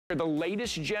The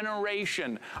latest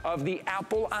generation of the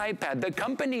Apple iPad, the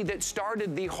company that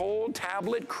started the whole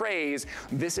tablet craze.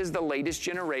 This is the latest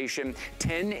generation,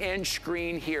 10-inch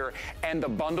screen here, and the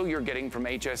bundle you're getting from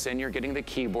HSN, you're getting the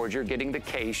keyboard, you're getting the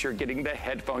case, you're getting the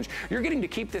headphones. You're getting to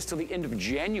keep this till the end of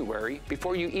January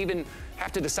before you even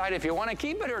have to decide if you want to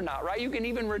keep it or not, right? You can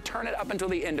even return it up until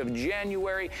the end of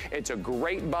January. It's a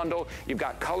great bundle. You've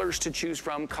got colors to choose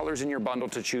from, colors in your bundle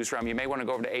to choose from. You may want to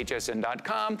go over to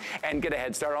hsn.com and get a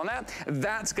head start on that.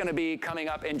 That's going to be coming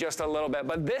up in just a little bit.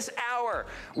 But this hour,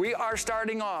 we are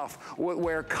starting off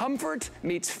where comfort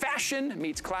meets fashion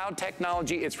meets cloud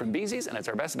technology. It's from Beezy's, and it's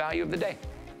our best value of the day.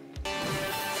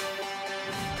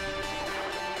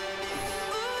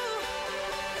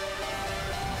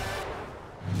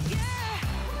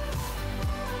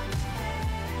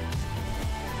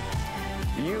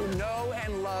 You know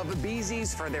and love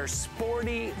Beezy's for their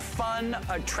sporty, fun,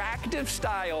 attractive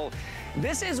style.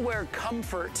 This is where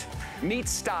comfort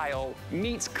meets style,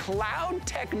 meets cloud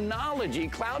technology.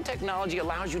 Cloud technology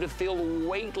allows you to feel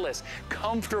weightless,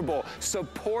 comfortable,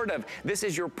 supportive. This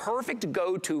is your perfect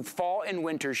go-to fall and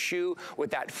winter shoe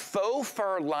with that faux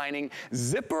fur lining,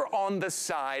 zipper on the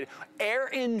side,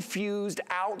 air-infused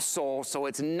outsole, so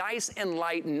it's nice and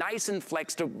light, nice and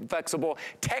flexible,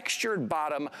 textured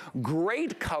bottom,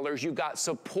 great colors. You've got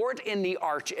support in the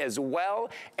arch as well,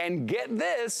 and get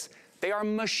this, they are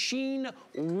machine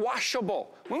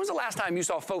washable. When was the last time you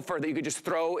saw faux fur that you could just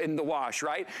throw in the wash,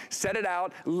 right? Set it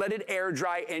out, let it air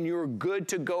dry, and you're good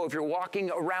to go. If you're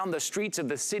walking around the streets of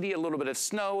the city, a little bit of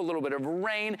snow, a little bit of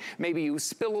rain, maybe you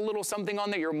spill a little something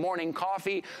on there, your morning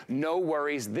coffee, no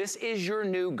worries. This is your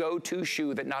new go-to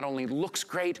shoe that not only looks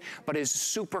great, but is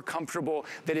super comfortable,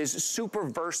 that is super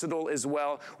versatile as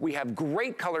well. We have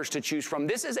great colors to choose from.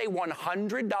 This is a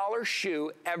 $100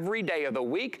 shoe every day of the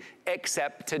week,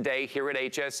 except today here at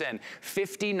HSN.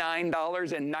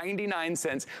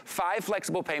 $59.99, 5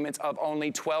 flexible payments of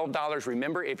only $12.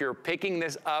 Remember, if you're picking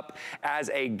this up as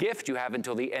a gift, you have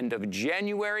until the end of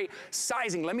January.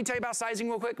 Sizing, let me tell you about sizing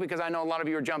real quick, because I know a lot of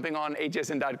you are jumping on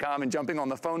hsn.com and jumping on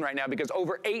the phone right now, because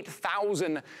over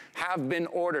 8,000 have been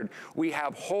ordered. We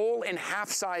have whole and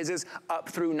half sizes up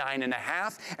through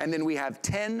 9.5, and then we have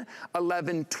 10,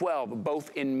 11, 12,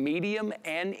 both in medium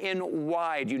and in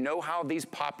wide. You know how these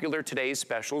popular today's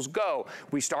specials go.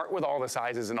 We start with all the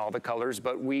sizes and all the colors,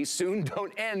 but we soon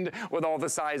don't end with all the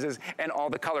sizes and all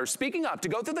the colors. Speaking of, to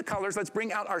go through the colors, let's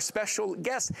bring out our special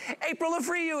guest. April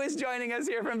Afriyu is joining us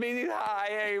here from Beezy's.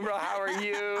 Hi, April, how are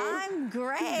you? I'm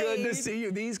great. Good to see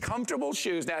you. These comfortable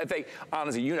shoes. Now, if they,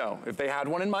 honestly, you know, if they had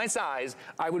one in my size,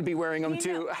 I would be wearing them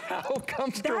too. How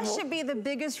comfortable. That should be the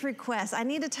biggest request. I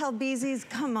need to tell Beezy's,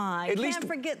 come on, can't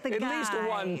forget the guys.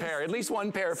 At least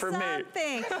one pair for me.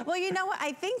 Well, you know what,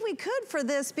 I think we could for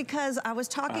this, because I was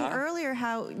talking earlier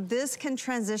how this can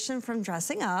transition from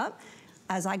dressing up,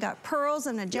 as I got pearls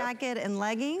and a jacket and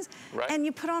leggings, and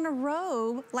you put on a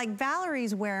robe like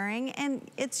Valerie's wearing,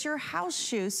 and it's your house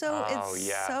shoe. So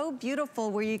it's so beautiful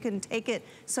where you can take it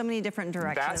so many different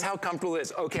directions. That's how comfortable it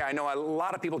is. Okay, I know a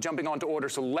lot of people jumping on to order,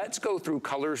 so let's go through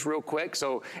colors real quick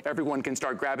so everyone can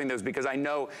start grabbing those, because I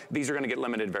know these are gonna get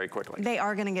limited very quickly. They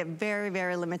are gonna get very,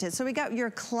 very limited. So we got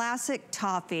your classic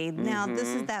toffee. Now this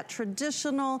is that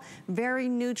traditional, very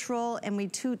neutral, and we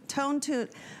two-toned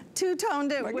it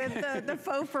with the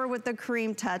faux fur with the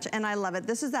cream touch, and I love it.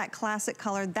 This is that classic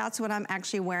color. That's what I'm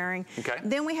actually wearing. Okay.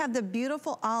 Then we have the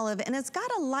beautiful olive, and it's got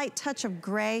a light touch of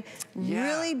gray,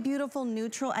 really beautiful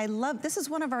neutral. I love, this is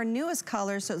one of our newest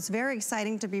colors, so it's very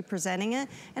exciting to be presenting it.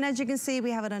 And as you can see,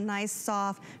 we have it a nice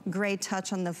soft gray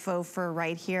touch on the faux fur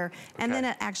right here. And then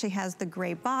it actually has the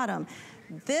gray bottom.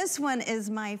 This one is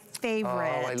my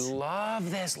favorite. Oh, I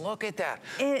love this. Look at that.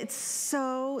 It's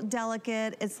so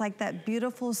delicate. It's like that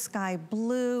beautiful sky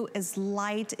blue. It's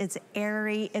light, it's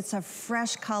airy, it's a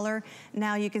fresh color.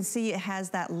 Now you can see it has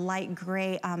that light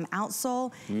gray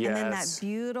outsole. And then that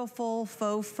beautiful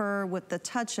faux fur with the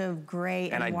touch of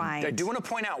gray and white. I do want to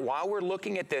point out, while we're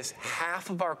looking at this, half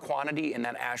of our quantity in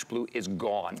that ash blue is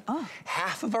gone.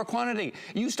 Half of our quantity.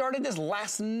 You started this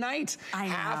last night.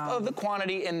 Half of the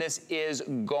quantity in this is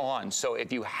gone. So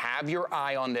if you have your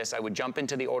eye on this, I would jump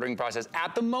into the ordering process.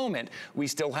 At the moment, we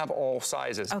still have all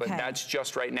sizes, but that's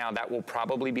just right now. That will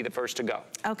probably be the first to go.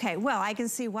 Okay, well, I can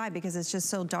see why, because it's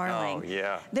just so darling. Oh,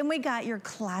 yeah. Then we got your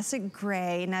classic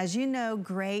gray, and as you know,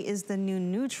 gray is the new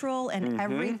neutral and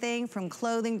everything from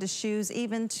clothing to shoes,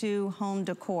 even to home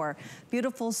decor.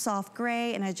 Beautiful soft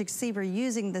gray, and as you can see, we're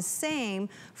using the same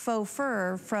faux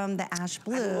fur from the ash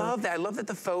blue. I love that. I love that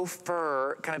the faux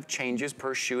fur kind of changes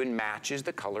per shoe and matches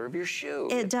the color of your shoe.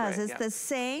 It does. It's the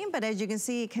same, but as you can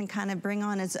see, it can kind of bring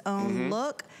on its own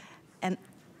look. And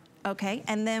Okay,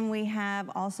 and then we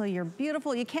have also your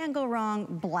beautiful, you can't go wrong,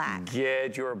 black.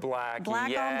 Get your black.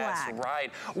 Black yes, on black.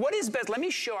 Right. What is best? Let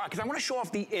me show, because I want to show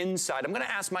off the inside. I'm going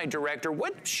to ask my director,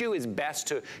 what shoe is best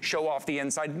to show off the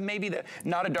inside? Maybe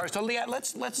not a dark. So Leah,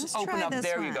 let's open up.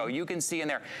 There you go. You can see in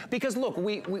there. Because look,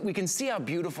 we can see how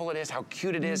beautiful it is, how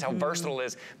cute it is, how versatile it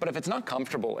is. But if it's not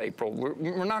comfortable, April,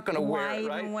 we're not going to wear it,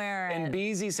 right? Wear it? And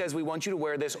Beezy says we want you to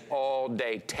wear this all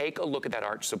day. Take a look at that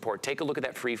arch support. Take a look at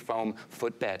that free foam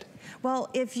footbed. Well,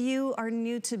 if you are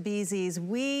new to Beezy's,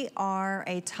 we are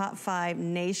a top 5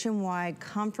 nationwide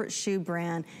comfort shoe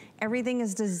brand. Everything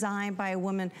is designed by a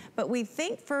woman, but we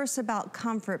think first about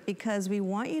comfort because we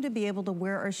want you to be able to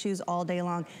wear our shoes all day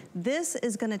long. This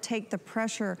is gonna take the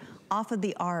pressure off of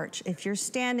the arch. If you're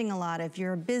standing a lot, if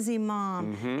you're a busy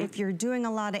mom, if you're doing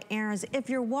a lot of errands, if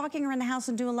you're walking around the house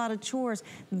and doing a lot of chores,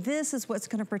 this is what's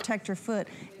gonna protect your foot.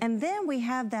 And then we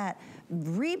have that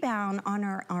rebound on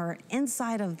our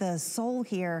inside of the sole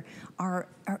here. Our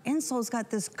insole's got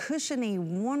this cushiony,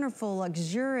 wonderful,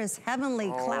 luxurious, heavenly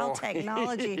cloud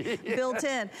technology built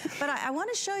in. But I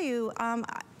wanna show you,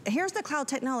 here's the cloud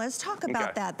technology. Let's talk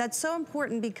about that. That's so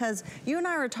important because you and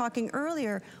I were talking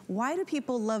earlier, why do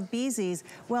people love Beezy's?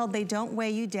 Well, they don't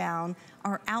weigh you down.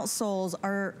 Our outsoles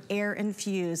are air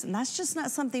infused, and that's just not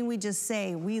something we just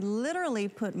say. We literally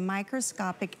put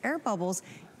microscopic air bubbles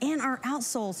in our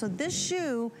outsole. So this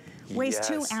shoe weighs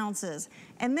 2 ounces.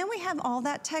 And then we have all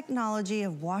that technology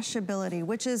of washability,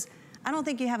 which is, I don't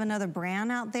think you have another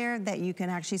brand out there that you can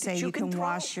actually say you can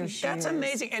wash your shoes. That's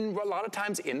amazing. And a lot of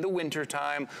times in the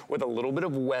wintertime with a little bit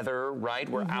of weather, right?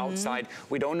 We're outside.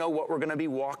 We don't know what we're going to be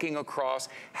walking across.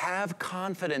 Have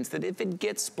confidence that if it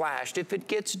gets splashed, if it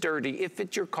gets dirty, if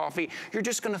it's your coffee, you're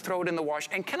just going to throw it in the wash.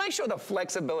 And can I show the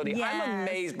flexibility? Yes. I'm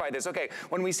amazed by this. Okay,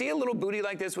 when we see a little booty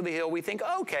like this with a heel, we think,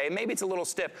 okay, maybe it's a little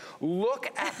stiff.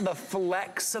 Look at the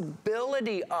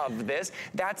flexibility of this.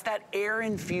 That's that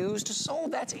air-infused sole.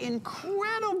 That's incredible.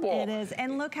 It is,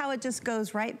 and look how it just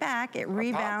goes right back. It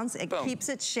rebounds, it keeps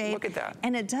its shape. Look at that.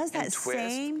 And it does that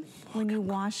same when you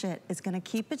wash it. It's gonna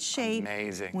keep its shape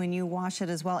when you wash it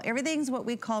as well. Everything's what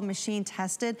we call machine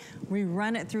tested. We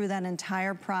run it through that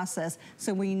entire process.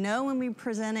 So we know when we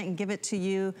present it and give it to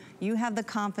you, you have the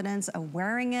confidence of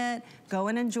wearing it, go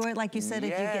and enjoy it. Like you said,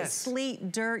 if you get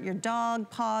sleet, dirt, your dog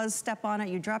paws, step on it,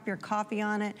 you drop your coffee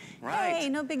on it. Hey,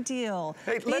 no big deal.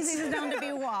 Hey, Beezy's is known to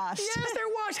be washed. Yes, they're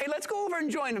washed. Hey, let's go over and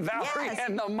join Valerie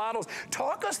and the models.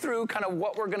 Talk us through kind of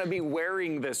what we're going to be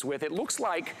wearing this with. It looks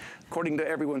like, according to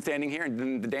everyone standing here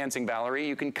and the dancing Valerie,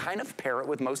 you can kind of pair it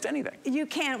with most anything. You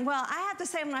can. Well, I have to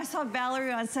say, when I saw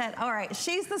Valerie on set, all right,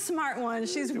 she's the smart one.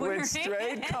 She's wearing with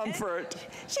straight comfort.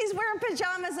 She's wearing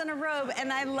pajamas and a robe,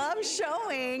 and I love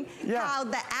showing how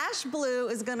the ash blue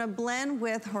is going to blend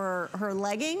with her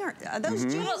legging. Are those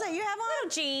jeans that you have on?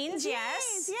 Little jeans,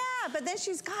 yes. Yeah, but then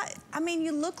she's got, I mean,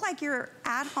 you look like you're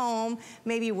at home,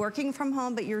 maybe working from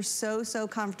home, but you're so, so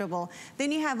comfortable.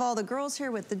 Then you have all the girls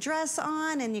here with the dress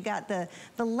on, and you got the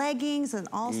leggings and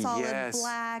all solid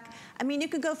black. I mean, you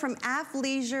could go from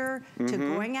athleisure to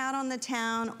going out on the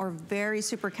town, or very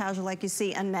super casual like you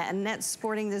see Annette. Annette's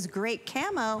sporting this great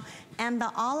camo and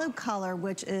the olive color,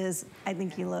 which is, I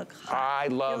think you look hot. I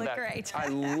love that. You look great. I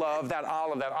love that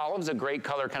olive. That olive's a great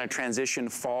color, kind of transition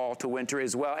fall to winter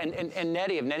as well. And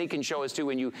Nettie, if Nettie can show us too,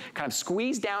 when you kind of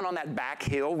squeeze down on that back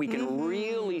heel, we can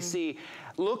really see,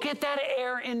 look at that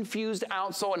air-infused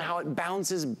outsole and how it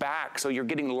bounces back. So you're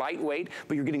getting lightweight,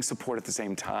 but you're getting support at the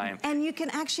same time. And you can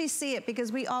actually see it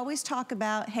because we always talk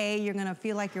about, hey, you're gonna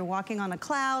feel like you're walking on a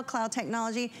cloud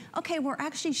technology. Okay, we're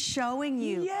actually showing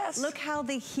you. Look how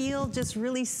the heel just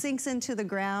really sinks into the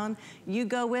ground. You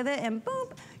go with it and boom,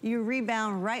 you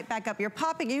rebound right back up. You're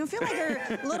popping, you feel like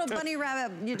you're a little bunny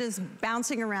rabbit, you're just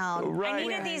bouncing around. I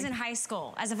needed these in high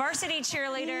school. As a varsity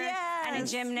cheerleader and a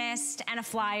gymnast and a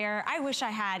flyer, I wish I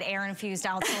had air-infused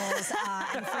outsoles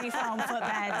and free-foam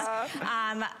footbeds.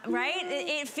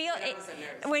 Right?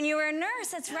 When you were a nurse,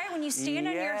 that's right. When you stand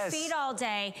on your feet all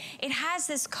day, it has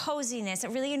this coziness.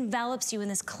 It really envelops you in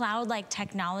this cloud-like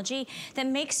technology that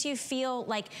makes you feel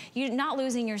like you're not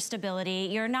losing your stability.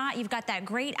 You've got that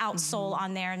great outsole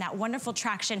on there and that wonderful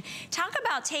traction. Talk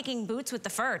about taking boots with the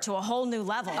fur to a whole new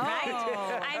level,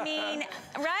 right? I mean,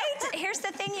 right? Here's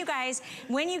the thing, you guys.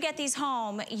 When you get these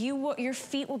home, your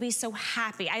feet will be so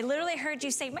happy. I literally heard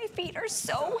you say, my feet are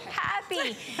so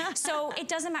happy. So it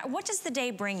doesn't matter. What does the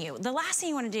day bring you? The last thing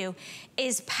you want to do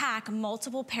is pack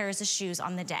multiple pairs of shoes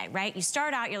on the day, right? You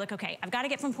start out, you're like, okay, I've got to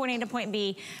get from point A to point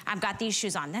B. I've got these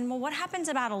shoes on. Then, well, what happens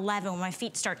about 11 when my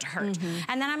feet start to hurt?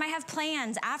 And then I might have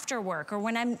plans after work, or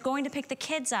when I'm going to pick the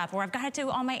kids up, or I've got to do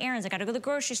all my errands. I got to go to the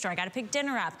grocery store. I got to pick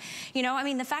dinner up. You know, I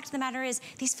mean, the fact of the matter is,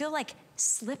 these feel like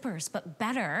slippers, but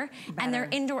better. And they're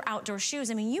indoor-outdoor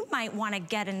shoes. I mean, you might want to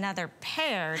get another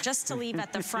pair just to leave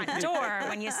at the front door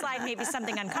when you slide maybe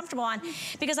something uncomfortable on.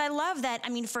 Because I love that, I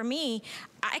mean, for me,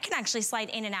 I can actually slide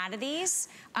in and out of these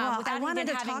without even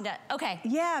having to, okay.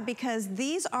 Yeah, because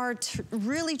these are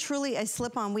really, truly a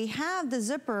slip-on. We have the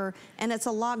zipper, and it's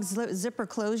a locked zipper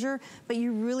closure, but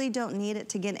you really don't need it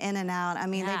to get in and out. I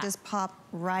mean, they just pop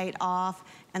right off,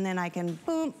 and then I can,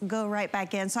 boom, go right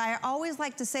back in. So I always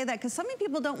like to say that, because so many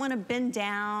people don't want to bend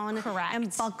down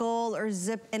and buckle or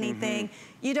zip anything.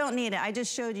 You don't need it. I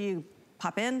just showed you,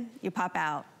 pop in, you pop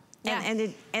out. Yeah. And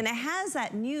it has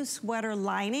that new sweater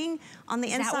lining on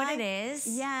the inside. Is that what it is?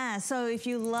 Yeah, so if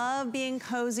you love being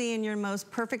cozy in your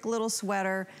most perfect little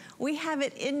sweater, we have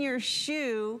it in your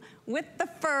shoe with the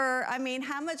fur. I mean,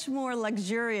 how much more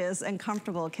luxurious and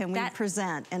comfortable can we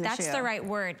present in a shoe? That's the right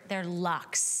word. They're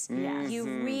luxe. Yes. You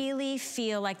really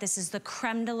feel like this is the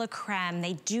creme de la creme.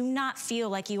 They do not feel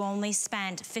like you only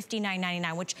spent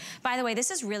 $59.99, which, by the way,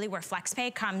 this is really where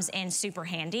FlexPay comes in super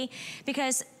handy,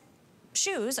 because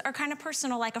shoes are kind of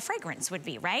personal, like a fragrance would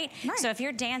be, right? So if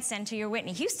you're dancing to your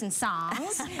Whitney Houston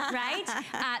songs, right?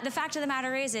 The fact of the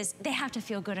matter is they have to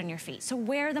feel good on your feet. So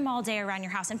wear them all day around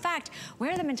your house. In fact,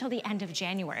 wear them until the end of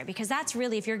January, because that's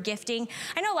really, if you're gifting.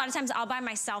 I know a lot of times I'll buy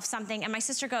myself something and my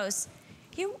sister goes,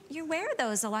 you wear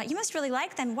those a lot. You must really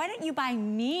like them. Why don't you buy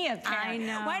me a pair? I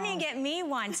know. Why don't you get me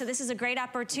one? So this is a great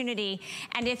opportunity.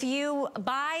 And if you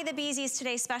buy the Beezy's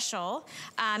Today special,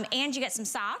 and you get some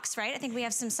socks, right? I think we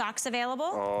have some socks available.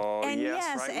 Oh, and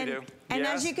yes, right, we do. And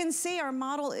as you can see, our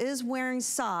model is wearing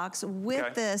socks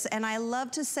with this. And I love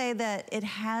to say that it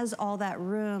has all that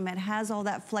room. It has all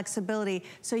that flexibility.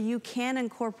 So you can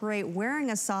incorporate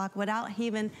wearing a sock without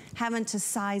even having to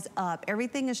size up.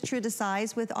 Everything is true to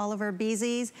size with all of our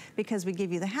Beezy's, because we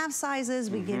give you the half sizes,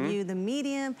 we give you the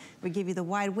medium, we give you the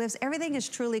wide widths. Everything is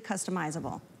truly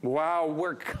customizable. Wow,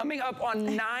 we're coming up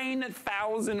on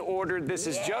 9,000 ordered. This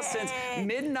is just since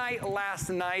midnight last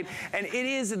night. And it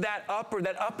is that upper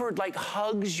like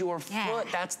hugs your foot.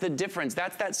 That's the difference.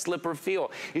 That's that slipper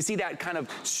feel. You see that kind of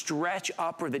stretch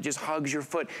upper that just hugs your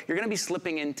foot. You're gonna be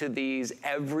slipping into these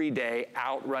every day,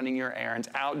 out running your errands,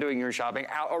 out doing your shopping,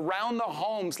 out around the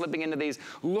home, slipping into these.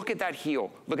 Look at that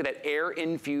heel. Look at that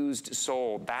air-infused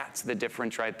sole. That's the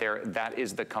difference right there. That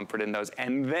is the comfort in those.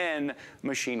 And then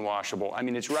machine washable. I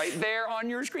mean, it's right there on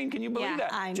your screen. Can you believe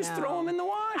that? I know. Just throw them in the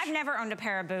wash. I've never owned a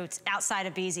pair of boots outside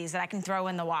of Beezy's that I can throw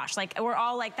in the wash. Like, we're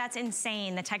all like, that's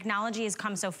insane. The technology has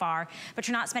come so far, but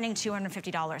you're not spending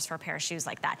 $250 for a pair of shoes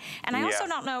like that. And I also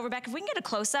don't know, Rebecca, if we can get a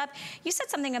close-up, you said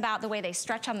something about the way they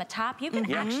stretch on the top. You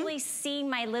can actually see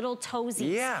my little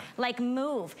toesies like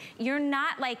move. You're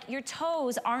not like, your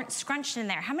toes aren't scrunched in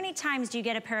there. How many times do you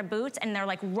get a pair of boots and they're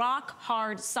like rock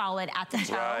hard solid at the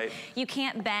toe? You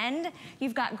can't bend.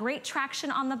 You've got great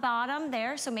traction on the bottom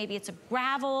there, so maybe it's a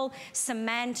gravel,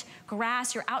 cement,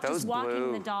 grass. You're out just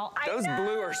walking the doll. Those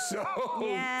blue are so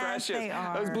precious. They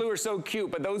are. Those blue are so cute,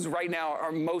 but those right now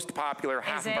are most popular.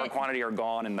 Half of our quantity are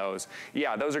gone in those.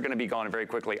 Yeah, those are gonna be gone very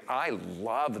quickly. I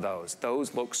love those.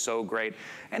 Those look so great.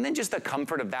 And then just the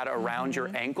comfort of that around your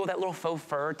ankle, that little faux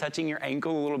fur touching your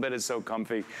ankle a little bit is so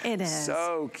comfy. It is.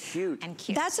 So cute. And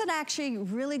cute. That's an actually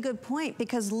really good point,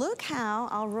 because look how,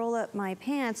 I'll roll up my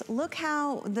pants, look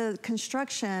how the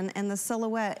construction and the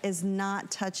silhouette is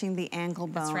not touching the ankle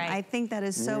bone. That's right. I think that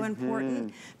is so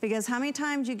important, because how many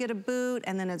times you get a boot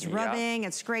and then it's rubbing,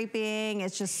 it's scraping,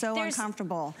 it's just so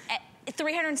uncomfortable.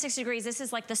 360 degrees, this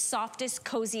is like the softest,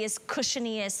 coziest,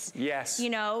 cushioniest, you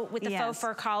know, with the faux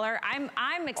fur collar.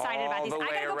 I'm excited about these. I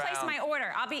gotta go place my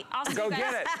order. I'll see go you guys.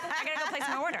 get it. I gotta go place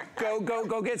my order.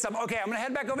 Go get some. Okay, I'm gonna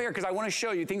head back over here because I wanna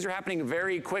show you. Things are happening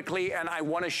very quickly, and I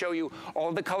wanna show you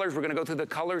all the colors. We're gonna go through the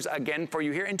colors again for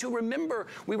you here. And to remember,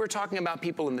 we were talking about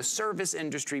people in the service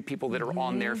industry, people that are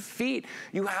on their feet.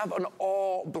 You have an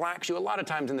all black shoe. A lot of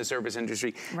times in the service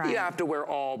industry, you have to wear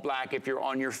all black if you're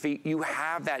on your feet. You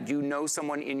have that. You know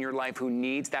someone in your life who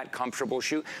needs that comfortable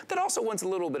shoe that also wants a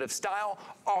little bit of style,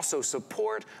 also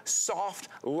support, soft,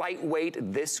 lightweight.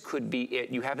 This could be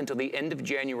it. You have until the end of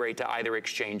January to either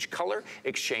exchange color,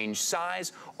 exchange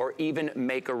size, or even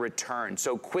make a return.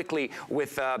 So quickly,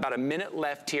 with about a minute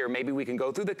left here, maybe we can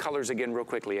go through the colors again real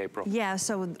quickly, April. Yeah,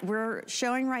 so we're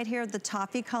showing right here the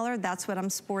toffee color. That's what I'm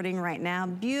sporting right now.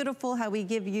 Beautiful how we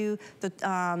give you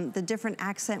the different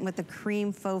accent with the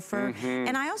cream faux fur.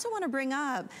 And I also want to bring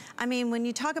up, I mean, when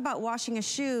you talk about washing a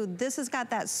shoe, this has got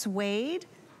that suede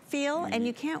feel, and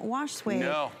you can't wash suede.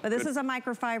 No. But this is a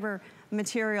microfiber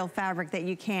material fabric that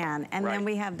you can. And then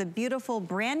we have the beautiful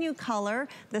brand new color.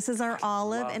 This is our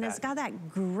olive, and it's got that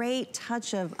great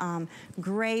touch of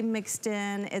gray mixed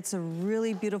in. It's a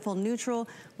really beautiful neutral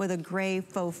with a gray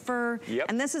faux fur.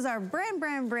 And this is our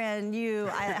brand new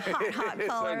hot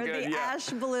color, so the ash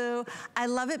blue. I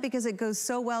love it because it goes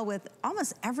so well with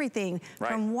almost everything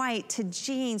from white to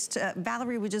jeans to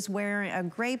Valerie was just wearing a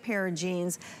gray pair of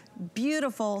jeans.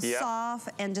 Beautiful, soft,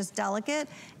 and just delicate.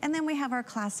 And then we have our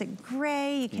classic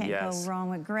gray. You can't go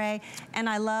wrong with gray. And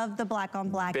I love the black on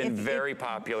black. Been very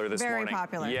popular this morning. Very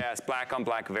popular. Yes, black on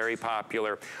black, very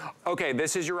popular. Okay,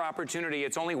 this is your opportunity.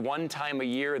 It's only one time a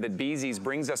year that Beezy's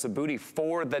brings us a booty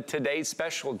for the Today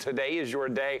Special. Today is your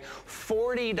day.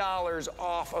 $40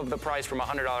 off of the price from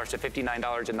 $100 to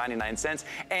 $59.99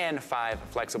 and 5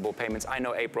 flexible payments. I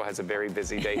know April has a very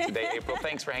busy day today. April,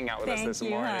 thanks for hanging out with us this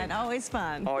morning. Thank you, hon. Always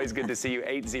fun. Always good to see you.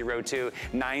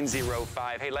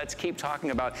 802-905. Hey, let's keep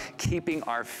talking about keeping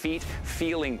our feet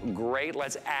feeling great.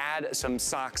 Let's add some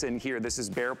socks in here. This is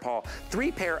Bear Paw.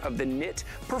 3 pair of the knit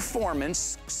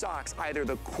performance socks, either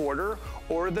the quarter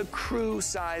or the crew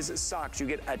size socks. You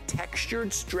get a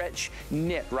textured stretch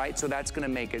knit, right? So that's gonna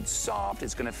make it soft.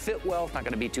 It's gonna fit well. It's not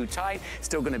gonna be too tight.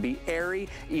 Still gonna be airy,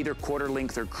 either quarter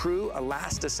length or crew.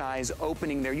 Elasticize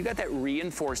opening there. You got that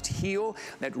reinforced heel,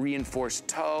 that reinforced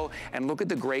toe, and look at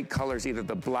the great colors, either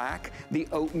the black, the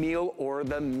oatmeal, or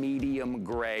the medium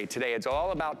gray. Today, it's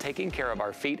all about taking care of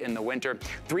our feet in the winter.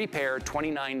 3 pair,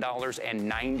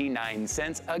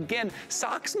 $29.99. Again,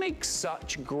 socks make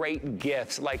such great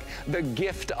gifts, like the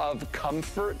gift of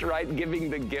comfort, right? Giving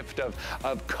the gift of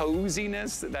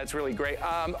coziness. That's really great.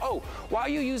 Oh, while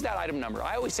you use that item number,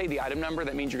 I always say the item number,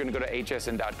 that means you're gonna go to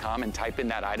hsn.com and type in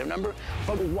that item number.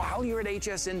 But while you're at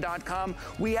hsn.com,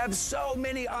 we have so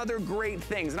many other great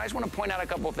things. And I just wanna point out a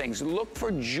couple things. Look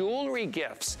for jewelry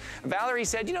gifts. Valerie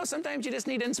said, you know, sometimes you just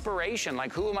need inspiration.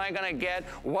 Like, who am I gonna get?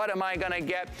 What am I gonna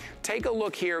get? Take a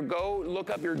look here. Go look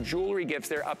up your jewelry gifts.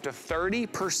 They're up to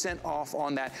 30% off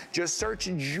on that. Just search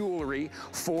jewelry,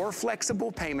 4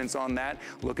 flexible payments on that.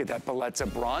 Look at that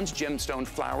Palezza bronze gemstone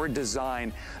flower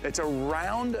design. It's a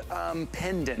round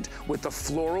pendant with the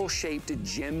floral shaped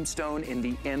gemstone in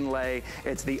the inlay.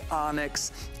 It's the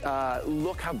onyx.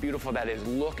 Look how beautiful that is.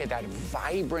 Look at that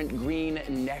vibrant green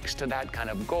next to that kind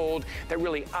of gold. They're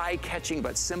really eye-catching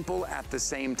but simple at the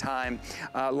same time.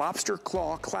 Lobster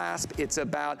claw clasp. It's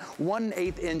about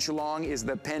 1/8 inch long is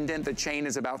the pendant. The chain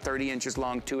is about 30 inches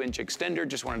long, 2-inch extender.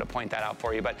 Just wanted to point that out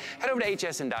for you. But head over to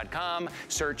hsn.com,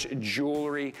 search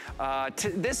jewelry.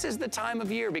 This is the time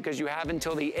of year because you have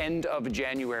until the end of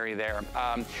January there.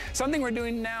 Something we're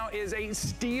doing now is a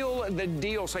steal the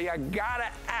deal. So you gotta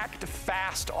act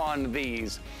fast on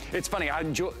these. It's funny,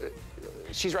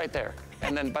 she's right there.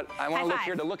 And then, but I want to look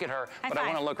here to look at her, but I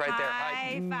want to look right there.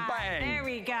 High five. Bang. There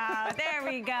we go. There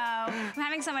we go. I'm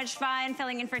having so much fun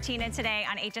filling in for Tina today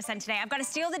on HSN Today. I've got to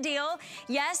steal the deal.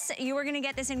 Yes, you are going to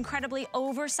get this incredibly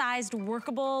oversized,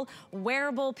 workable,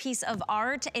 wearable piece of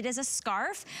art. It is a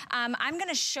scarf. I'm going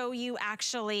to show you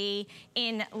actually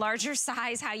in larger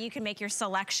size how you can make your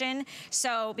selection.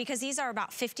 So, because these are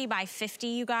about 50 by 50,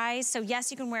 you guys. So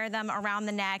yes, you can wear them around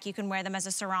the neck. You can wear them as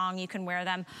a sarong. You can wear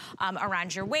them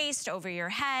around your waist, over your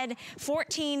head.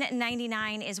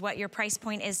 $14.99 is what your price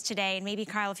point is today. And maybe,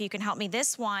 Kyle, if you can help me,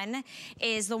 this one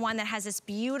is the one that has this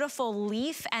beautiful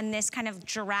leaf and this kind of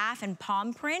giraffe and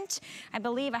palm print. I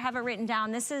believe I have it written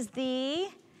down. This is the,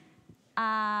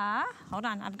 hold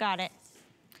on, I've got it.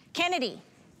 Kennedy.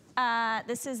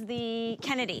 This is the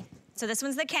Kennedy. So this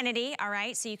one's the Kennedy, all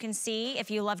right? So you can see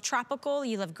if you love tropical,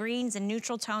 you love greens and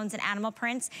neutral tones and animal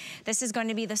prints, this is going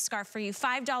to be the scarf for you.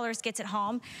 $5 gets it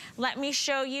home. Let me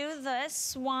show you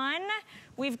this one.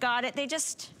 We've got it.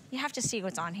 You have to see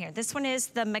what's on here. This one is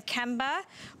the Makemba,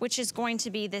 which is going to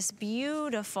be this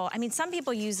beautiful, I mean, some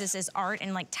people use this as art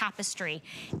and like tapestry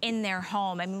in their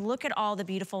home. I mean, look at all the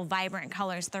beautiful, vibrant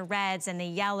colors, the reds and the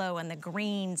yellow and the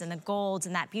greens and the golds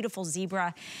and that beautiful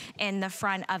zebra in the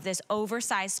front of this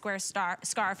oversized square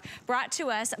scarf brought to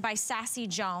us by Sassy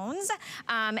Jones.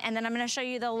 And then I'm gonna show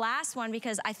you the last one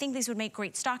because I think these would make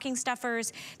great stocking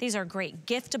stuffers. These are great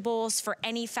giftables for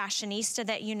any fashionista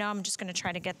that you know. I'm just gonna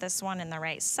try to get this one in the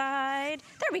right side.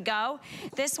 There we go.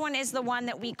 This one is the one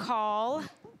that we call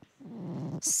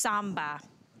Samba.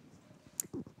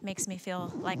 Makes me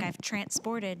feel like I've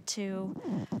transported to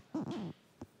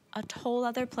a whole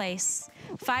other place.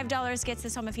 $5 gets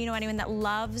this home. If you know anyone that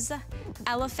loves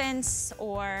elephants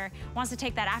or wants to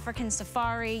take that African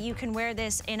safari, you can wear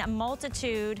this in a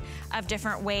multitude of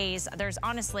different ways. There's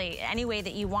honestly any way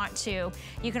that you want to.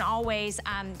 You can always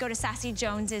go to Sassy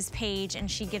Jones's page, and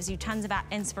she gives you tons of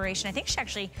inspiration. I think she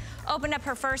actually opened up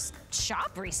her first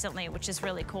shop recently, which is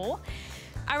really cool.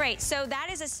 All right, so that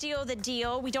is a steal the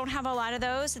deal. We don't have a lot of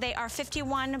those. They are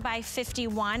 51 by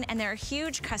 51, and they're a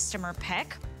huge customer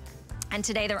pick. And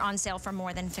today they're on sale for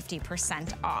more than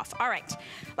 50% off. All right,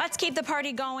 let's keep the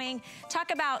party going.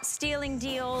 Talk about stealing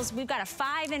deals. We've got a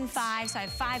 5 in 5, so I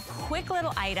have 5 quick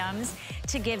little items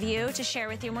to give you, to share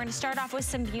with you. And we're gonna start off with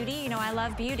some beauty. You know, I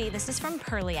love beauty. This is from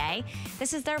Perlier.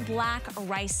 This is their black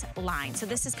rice line. So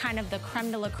this is kind of the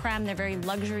creme de la creme, their very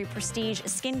luxury prestige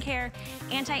skincare,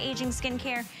 anti-aging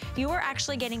skincare. You are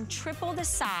actually getting triple the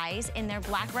size in their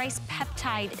black rice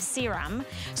peptide serum.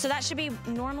 So that should be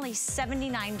normally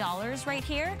 $79 right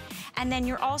here. And then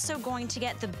you're also going to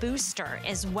get the booster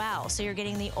as well. So you're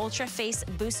getting the Ultra Face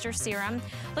Booster Serum.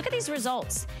 Look at these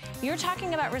results. You're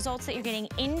talking about results that you're getting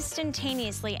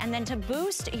instantaneously, and then to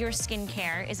boost your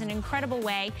skincare is an incredible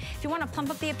way. If you want to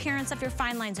plump up the appearance of your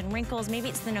fine lines and wrinkles, maybe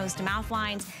it's the nose to mouth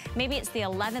lines, maybe it's the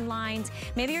 11 lines,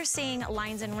 maybe you're seeing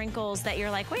lines and wrinkles that you're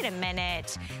like, wait a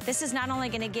minute, this is not only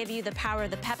going to give you the power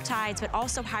of the peptides, but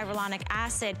also hyaluronic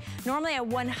acid. Normally a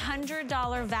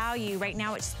 $100 value, right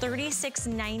now it's $36.95.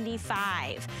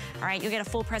 All right, you'll get a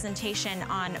full presentation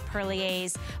on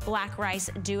Perlier's Black Rice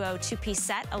Duo 2-piece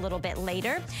set a little bit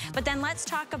later. But then let's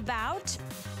talk about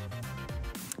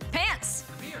pants.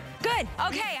 Good,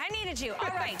 okay, I needed you. All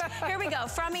right, here we go.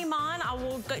 From Iman, I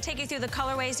will take you through the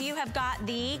colorways. You have got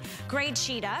the gray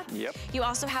cheetah. Yep. You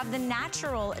also have the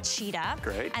natural cheetah.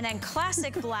 Great. And then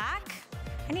classic black.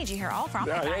 I need you here all for all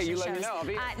my fashion you shows. let me know, I'll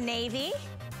be here. Navy.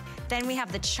 Then we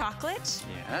have the chocolate.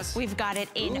 Yes. We've got it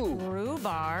in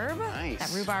rhubarb. Nice.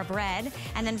 That rhubarb red.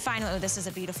 And then finally, oh, this is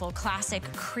a beautiful classic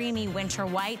creamy winter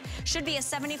white. Should be a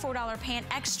 $74 pant,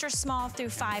 extra small through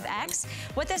 5X.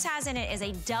 What this has in it is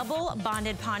a double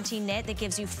bonded ponte knit that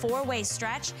gives you 4-way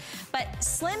stretch, but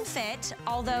slim fit,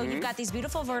 although you've got these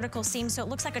beautiful vertical seams, so it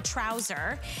looks like a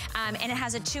trouser. And it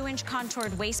has a 2-inch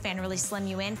contoured waistband to really slim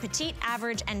you in. Petite,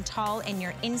 average, and tall in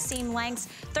your inseam lengths.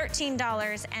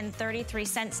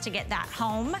 $13.33 to get that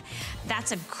home.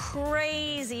 That's a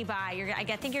crazy buy. I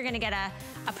think you're gonna get a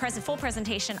full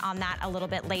presentation on that a little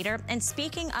bit later. And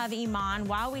speaking of Iman,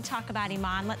 while we talk about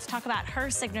Iman, let's talk about her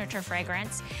signature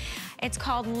fragrance. It's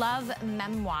called Love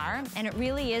Memoir, and it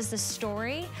really is the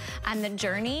story and the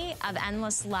journey of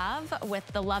endless love with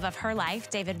the love of her life,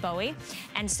 David Bowie.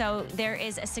 And so there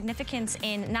is a significance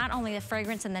in not only the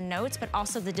fragrance and the notes, but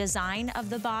also the design of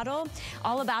the bottle,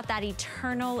 all about that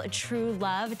eternal true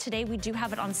love. Today we do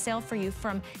have it on sale for you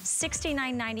from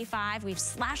 $69.95. We've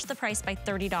slashed the price by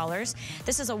 $30.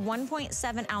 This is a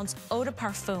 1.7 ounce eau de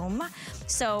parfum.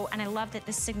 So, and I love that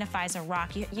this signifies a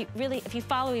rock. You really, if you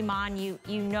follow Iman, you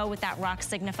know what that rock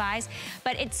signifies.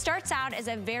 But it starts out as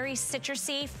a very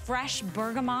citrusy, fresh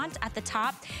bergamot at the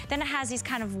top. Then it has these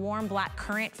kind of warm black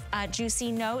currant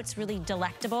juicy notes, really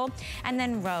delectable. And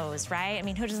then rose, right? I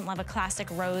mean, who doesn't love a classic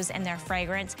rose in their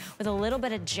fragrance? With a little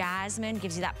bit of jasmine,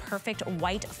 gives you that perfect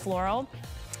white floral.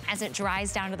 As it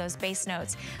dries down to those base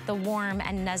notes, the warm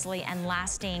and nuzzly and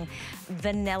lasting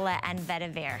vanilla and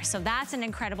vetiver. So that's an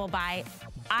incredible buy.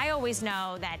 I always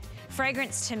know that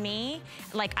fragrance to me,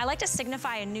 like I like to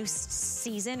signify a new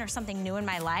season or something new in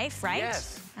my life, right?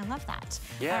 Yes. I love that.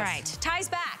 Yes. All right, ties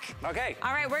back. Okay.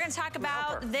 All right, we're gonna talk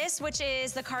about this, which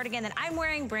is the cardigan that I'm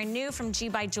wearing, brand new from G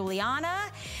by Juliana.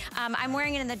 I'm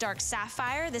wearing it in the dark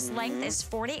sapphire. This length is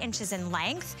 40 inches in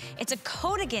length. It's a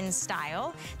coatigan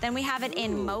style. Then we have it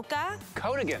in mocha.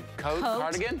 Coatigan,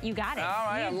 cardigan? You got it. All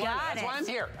right, that's why I'm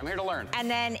here. I'm here to learn. And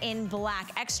then in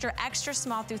black, extra, extra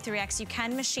small through 3X. You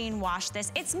can machine wash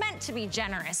this. It's meant to be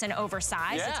generous and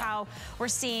oversized. Yeah. That's how we're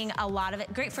seeing a lot of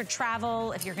it. Great for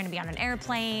travel, if you're gonna be on an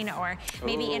airplane, or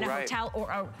maybe in a hotel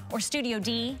or Studio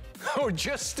D. Oh,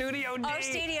 just Studio D. Oh,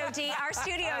 Studio D. Our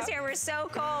studios here were so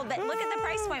cold. But look at the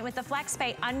price point with the flex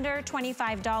pay, under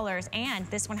 $25. And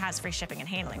this one has free shipping and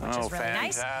handling, which is really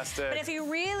nice. But if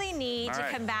you really need to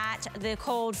combat the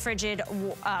cold, frigid,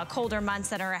 colder months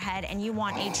that are ahead, and you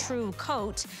want a true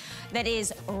coat that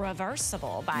is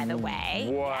reversible, by the way.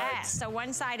 Yes. So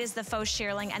one side is the faux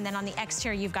shearling, and then on the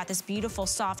exterior, you've got this beautiful,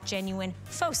 soft, genuine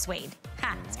faux suede.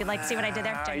 Ha, it's good. Like, see what I did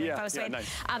there? Genuine faux suede. Nice.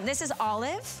 This is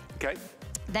olive. Okay.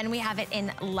 Then we have it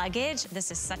in luggage. This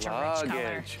is such a rich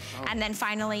color. Oh. And then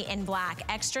finally in black,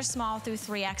 extra small through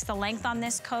 3X. The length on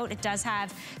this coat, it does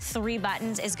have 3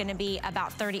 buttons, is gonna be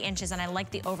about 30 inches, and I like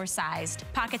the oversized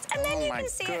pockets. And then you can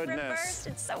see it reversed.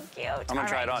 It's so cute. I'm gonna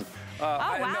try it on.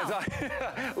 Wow.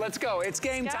 Let's go. It's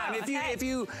game time. If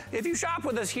you shop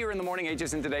with us here in the morning,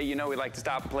 HSN Today, you know we like to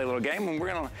stop and play a little game, and we're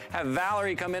gonna have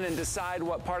Valerie come in and decide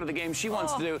what part of the game she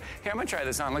wants to do. Here, I'm gonna try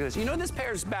this on. Look at this. You know, this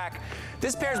pairs back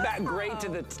great to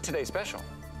the Today Special.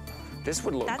 This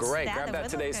would look great. Grab that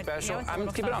Today Special.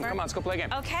 Keep it on. Come on, let's go play a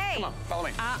game. Okay. Come on, follow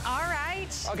me. All right.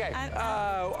 Okay.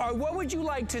 What would you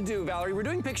like to do, Valerie? We're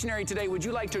doing Pictionary today. Would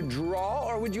you like to draw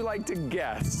or would you like to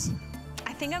guess?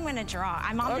 I think I'm gonna draw.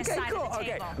 I'm on this side of the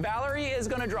table. Valerie is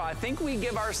gonna draw. I think we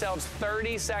give ourselves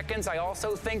 30 seconds. I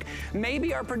also think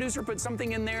maybe our producer put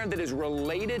something in there that is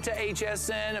related to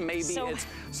HSN, and maybe it's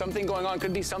something going on.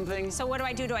 Could be something. So what do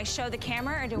I do? Do I show the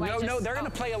camera or do I just... No, they're gonna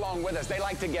play along with us. They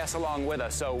like to guess along with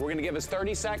us. So we're gonna give us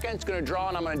 30 seconds, gonna draw,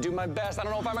 and I'm gonna do my best. I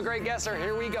don't know if I'm a great guesser.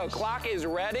 Here we go. Clock is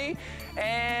ready.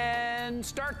 And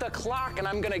start the clock, and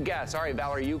I'm gonna guess. All right,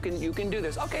 Valerie, you can do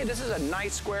this. Okay, this is a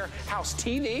nice square house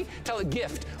TV. Tell a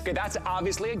gift. Okay, that's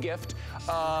obviously a gift.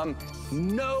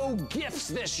 No gifts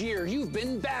this year. You've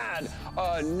been bad.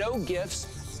 No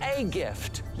gifts. A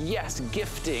gift. Yes,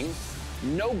 gifting.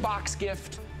 No box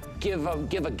gift. Give a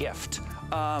gift.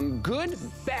 Good,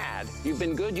 bad. You've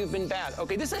been good, you've been bad.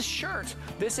 Okay, this is a shirt.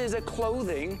 This is a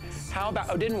clothing. How about,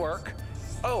 oh, didn't work.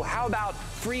 Oh, how about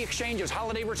free exchanges,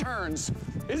 holiday returns?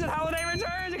 Is it holiday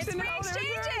returns? It's free exchanges.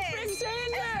 Free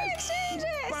exchanges. It's free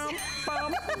exchanges.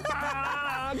 Bum, bum,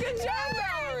 bum. Good job,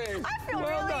 Valerie. I feel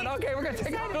well done. Okay, we're gonna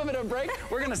take a little bit of a break.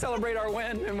 We're gonna celebrate our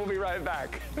win, and we'll be right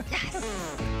back. Yes.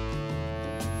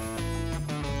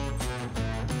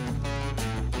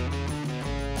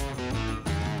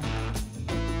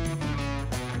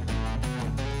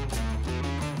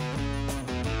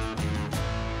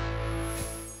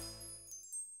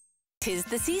 Tis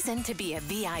the season to be a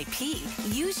VIP.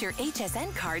 Use your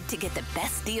HSN card to get the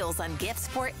best deals on gifts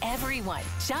for everyone.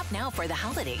 Shop now for the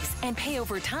holidays and pay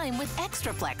over time with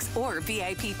ExtraFlex or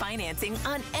VIP financing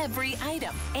on every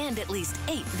item. And at least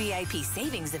 8 VIP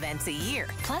savings events a year.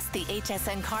 Plus, the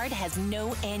HSN card has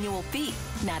no annual fee.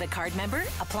 Not a card member?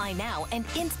 Apply now and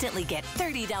instantly get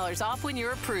 $30 off when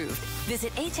you're approved.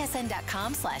 Visit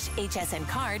hsn.com/HSN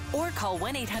card or call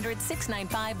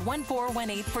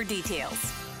 1-800-695-1418 for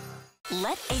details.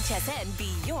 Let HSN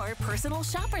be your personal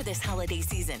shopper this holiday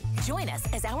season. Join us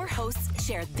as our hosts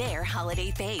share their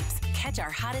holiday faves. Catch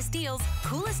our hottest deals,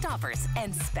 coolest offers,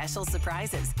 and special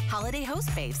surprises. Holiday host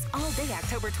faves all day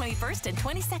October 21st and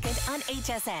 22nd on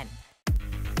HSN.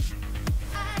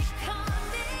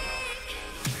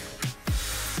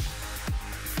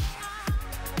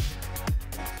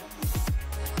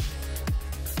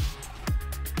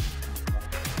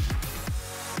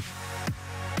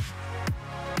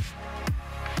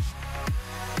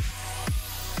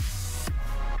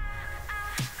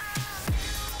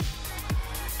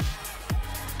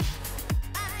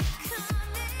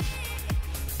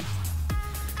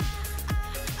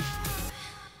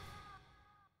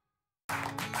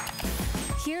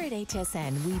 Here at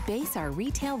HSN, we base our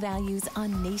retail values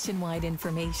on nationwide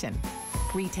information.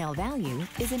 Retail value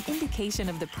is an indication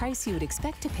of the price you would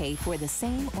expect to pay for the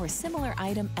same or similar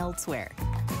item elsewhere,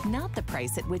 not the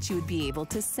price at which you would be able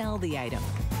to sell the item.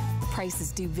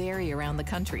 Prices do vary around the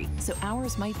country, so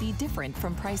ours might be different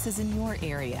from prices in your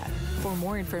area. For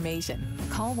more information,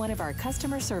 call one of our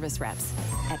customer service reps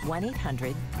at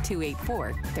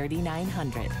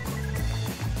 1-800-284-3900.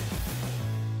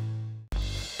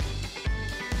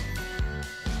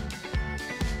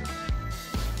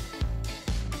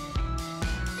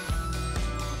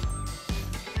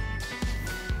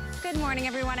 Good morning,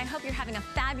 everyone. I hope you're having a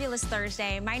fabulous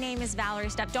Thursday. My name is Valerie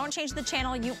Stupp. Don't change the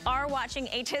channel. You are watching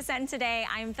HSN Today.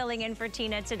 I'm filling in for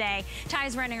Tina today.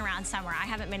 Ty's running around somewhere. I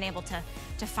haven't been able to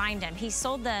find him. He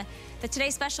sold the Today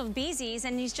Special of Beezy's,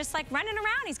 and he's just like running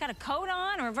around. He's got a coat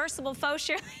on, a reversible faux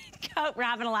cheerleading coat. We're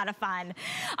having a lot of fun.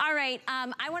 All right,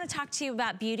 I want to talk to you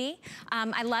about beauty.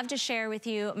 I love to share with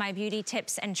you my beauty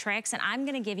tips and tricks, and I'm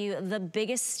going to give you the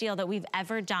biggest steal that we've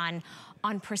ever done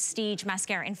on prestige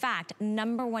mascara. In fact,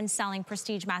 #1 selling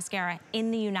prestige mascara in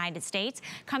the United States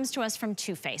comes to us from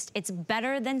Too Faced. It's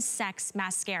better than sex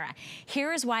mascara.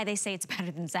 Here is why they say it's better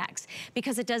than sex.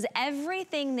 Because it does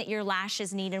everything that your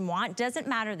lashes need and want. Doesn't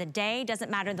matter the day,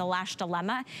 doesn't matter the lash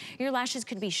dilemma. Your lashes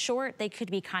could be short, they could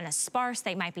be kind of sparse,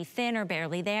 they might be thin or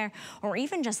barely there, or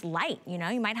even just light, you know,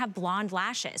 you might have blonde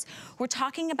lashes. We're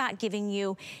talking about giving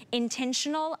you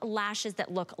intentional lashes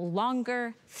that look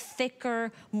longer,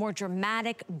 thicker, more dramatic,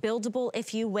 automatic, buildable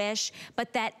if you wish,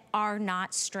 but that are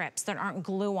not strips, that aren't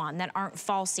glue-on, that aren't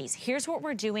falsies. Here's what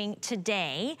we're doing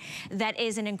today that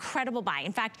is an incredible buy.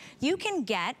 In fact, you can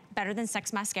get Better Than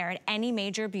Sex mascara at any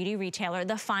major beauty retailer,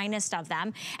 the finest of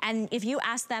them. And if you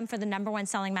ask them for the #1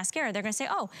 selling mascara, they're gonna say,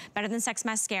 oh, Better Than Sex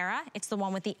mascara, it's the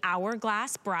one with the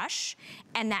hourglass brush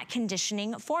and that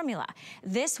conditioning formula.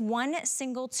 This one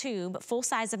single tube, full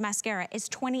size of mascara is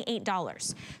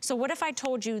 $28. So what if I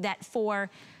told you that for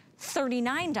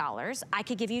 $39, I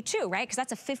could give you 2, right? Because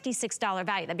that's a $56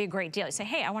 value. That'd be a great deal. You say,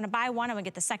 hey, I wanna buy one, I wanna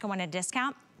get the second one at a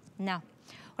discount. No.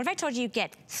 What if I told you you'd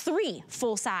get 3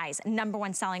 full-size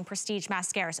 #1 selling prestige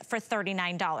mascaras for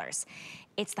 $39?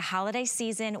 It's the holiday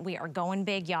season. We are going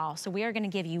big, y'all. So we are gonna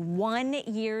give you 1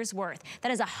 year's worth. That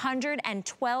is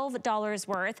 $112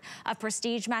 worth of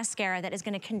prestige mascara that is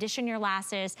gonna condition your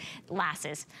lashes.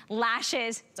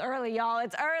 It's early, y'all,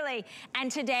 it's early.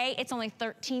 And today, it's only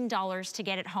 $13 to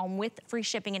get it home with free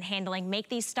shipping and handling. Make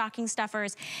these stocking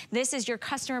stuffers. This is your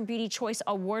Customer Beauty Choice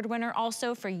Award winner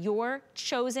also for your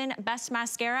chosen best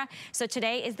mascara. So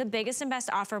today is the biggest and best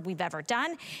offer we've ever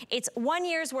done. It's 1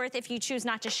 year's worth if you choose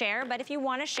not to share, but if you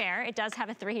want to share, it does have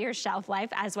a 3-year shelf life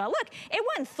as well. Look, it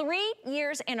won 3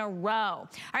 years in a row. All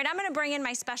right, I'm going to bring in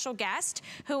my special guest,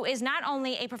 who is not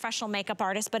only a professional makeup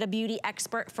artist, but a beauty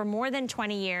expert for more than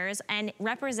 20 years and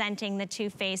representing the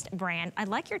Too Faced brand. I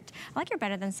like your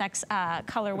Better Than Sex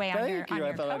colorway on your Thank you.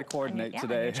 I thought I'd coordinate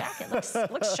today. Your jacket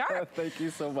looks sharp. Thank you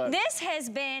so much. This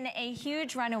has been a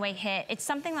huge runaway hit. It's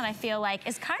something that I feel like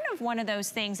is kind of one of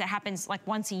those things that happens like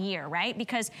once a year, right?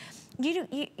 Because you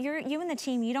and the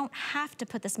team, you don't have to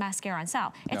put this mascara on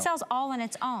sale. It sells all on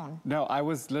its own. No, I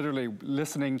was literally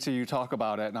listening to you talk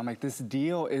about it, and I'm like, this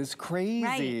deal is crazy.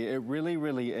 Right. It really,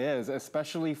 really is,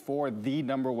 especially for the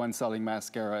 #1 selling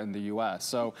mascara in the US.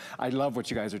 So I love what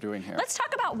you guys are doing here. Let's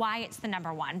talk about why it's the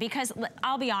 #1, because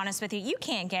I'll be honest with you, you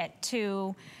can't get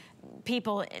two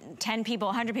people, 10 people,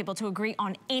 100 people to agree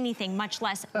on anything, much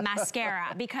less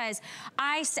mascara. Because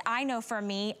I know for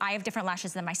me, I have different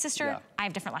lashes than my sister. I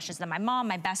have different lashes than my mom,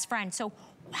 my best friend. So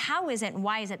how is it and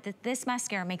why is it that this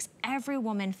mascara makes every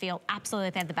woman feel absolutely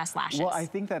like they have the best lashes? Well, I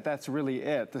think that that's really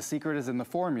it. The secret is in the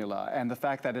formula and the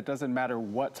fact that it doesn't matter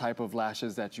what type of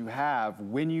lashes that you have.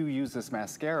 When you use this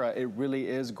mascara, it really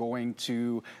is going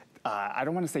to I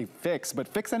don't want to say fix, but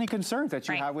fix any concerns that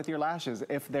you have with your lashes.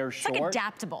 If they're short. It's like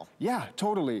adaptable. Yeah,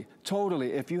 totally.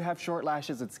 If you have short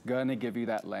lashes, it's gonna give you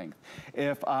that length.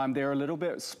 If they're a little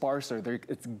bit sparser,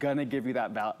 it's gonna give you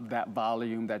that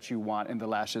volume that you want in the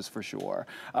lashes for sure.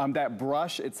 That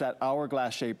brush, it's that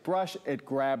hourglass shaped brush. It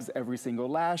grabs every single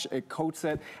lash, it coats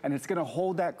it, and it's gonna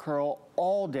hold that curl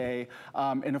all day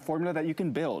in a formula that you can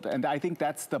build. And I think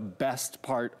that's the best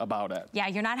part about it. Yeah,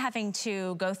 you're not having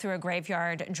to go through a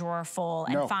graveyard drawer full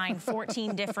and find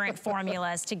 14 different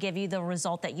formulas to give you the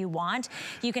result that you want.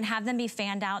 You can have them be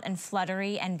fanned out and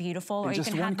fluttery and beautiful, or you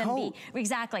can have them be,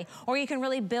 or you can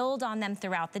really build on them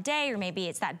throughout the day, or maybe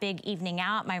it's that big evening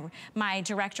out. My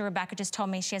director, Rebecca, just told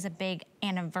me she has a big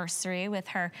anniversary with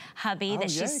her hubby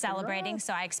that she's celebrating,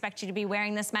 so I expect you to be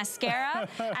wearing this mascara,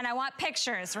 and I want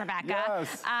pictures, Rebecca.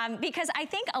 Yes. Because I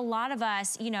think a lot of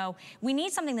us, you know, we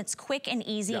need something that's quick and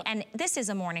easy, and this is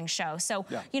a morning show, so,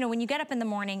 you know, when you get up in the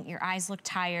morning, your eyes look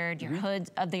tired, your hood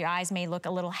of your eyes may look a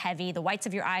little heavy, the whites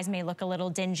of your eyes may look a little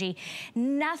dingy.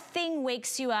 Nothing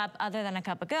wakes you up other than a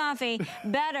cup of coffee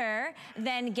better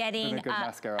than getting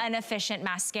an efficient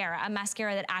mascara, a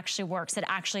mascara that actually works, that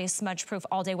actually is smudge proof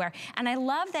all day wear. And I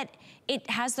love that it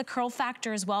has the curl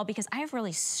factor as well, because I have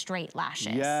really straight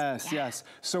lashes. Yes.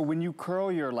 So when you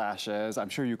curl your lashes, I'm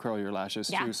sure you curl your lashes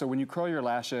too. So when you curl your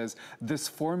lashes, this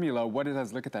formula, what it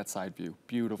does, look at that side view,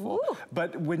 beautiful. Ooh.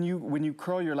 But when you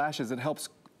curl your lashes, it helps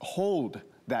hold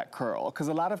that curl, because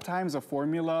a lot of times a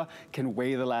formula can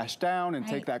weigh the lash down and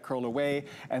take that curl away,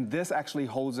 and this actually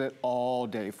holds it all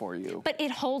day for you. But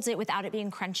it holds it without it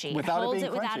being crunchy. It holds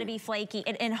it without it being flaky.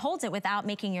 It holds it without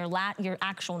making your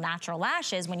actual natural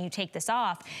lashes, when you take this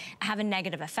off, have a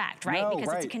negative effect, right?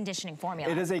 Because it's a conditioning formula.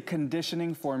 It is a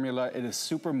conditioning formula. It is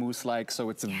super mousse-like, so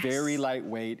it's very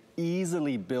lightweight,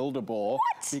 easily buildable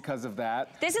because of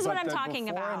that. This is what I'm talking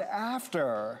about. Before and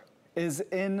after is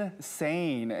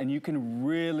insane, and you can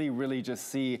really, really just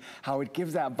see how it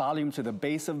gives that volume to the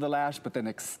base of the lash, but then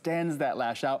extends that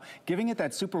lash out, giving it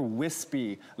that super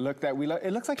wispy look that we love.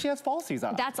 It looks like she has falsies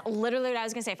on. That's literally what I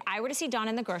was gonna say. If I were to see Dawn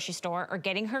in the grocery store or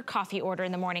getting her coffee order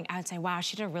in the morning, I would say, wow,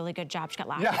 she did a really good job. She got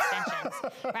lash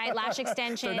extensions, right? Lash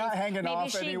extensions. They're not hanging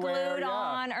off anywhere. Maybe she glued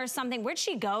on or something. Where'd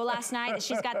she go last night that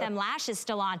she's got them lashes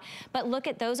still on? But look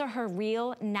at, those are her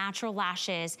real natural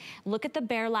lashes. Look at the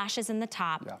bare lashes in the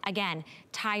top. Again, again,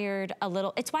 tired, a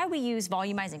little. It's why we use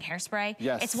volumizing hairspray.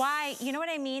 Yes. It's why, you know what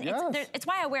I mean? Yes. It's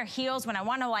why I wear heels when I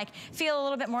want to like feel a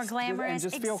little bit more glamorous.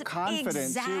 And just feel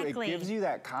confident too. It gives you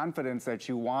that confidence that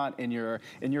you want in your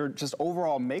just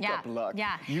overall makeup look.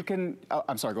 Yeah. You can,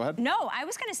 I'm sorry, go ahead. No, I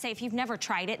was gonna say if you've never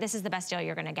tried it, this is the best deal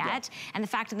you're gonna get. Yeah. And the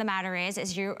fact of the matter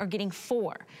is you are getting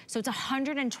 4. So it's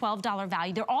 $112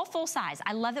 value. They're all full size.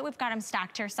 I love that we've got them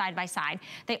stacked here side by side.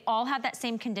 They all have that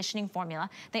same conditioning formula.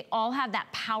 They all have that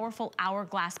powerful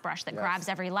hourglass brush that grabs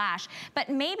every lash. But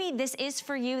maybe this is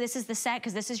for you. This is the set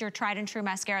because this is your tried and true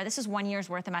mascara. This is 1 year's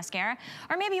worth of mascara.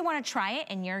 Or maybe you want to try it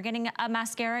and you're getting a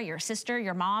mascara, your sister,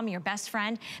 your mom, your best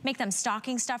friend, make them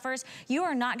stocking stuffers. You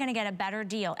are not going to get a better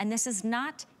deal. And this is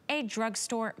not a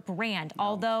drugstore brand,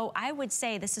 although I would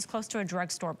say this is close to a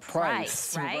drugstore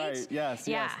price, right? Right, yes,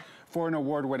 yeah. yes. For an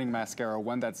award-winning mascara,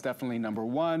 one that's definitely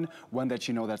 #1, one that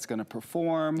you know that's gonna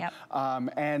perform. Yep.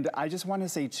 And I just wanna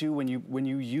say too, when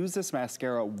you use this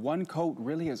mascara, 1 coat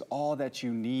really is all that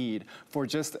you need for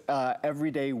just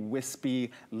everyday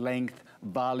wispy length,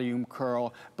 volume,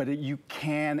 curl, but you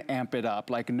can amp it up.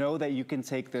 Like, know that you can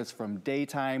take this from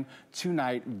daytime to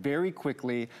night very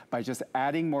quickly by just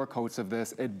adding more coats of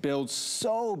this. It builds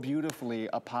so beautifully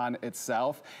upon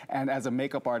itself, and as a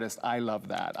makeup artist, I love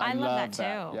that. I love that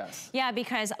too. Yes. Yeah,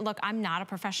 because look, I'm not a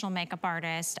professional makeup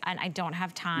artist and I don't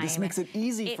have time. This makes it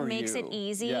easy for you. It makes it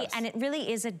easy, and it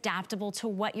really is adaptable to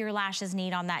what your lashes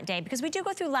need on that day, because we do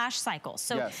go through lash cycles.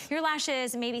 So your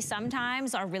lashes maybe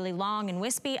sometimes are really long and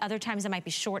wispy, other times it might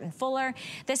be short and fuller.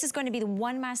 This is going to be the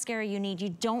one mascara you need. You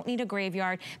don't need a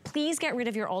graveyard. Please get rid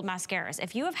of your old mascaras.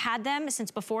 If you have had them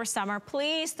since before summer,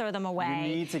 please throw them away.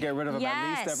 You need to get rid of them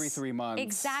at least every 3 months.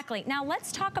 Exactly. Now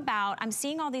let's talk about, I'm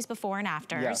seeing all these before and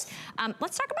afters. Yes.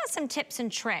 Let's talk about some tips and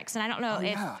tricks. And I don't know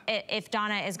if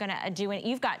Donna is gonna do it.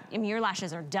 You've got, I mean, your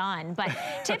lashes are done, but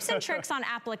tips and tricks on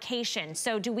application.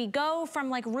 So do we go from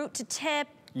like root to tip?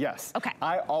 Yes. Okay.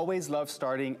 I always love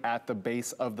starting at the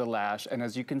base of the lash. And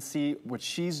as you can see, what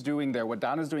she's doing there, what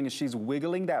Donna's doing is she's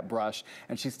wiggling that brush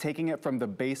and she's taking it from the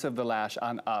base of the lash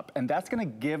on up. And that's gonna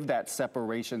give that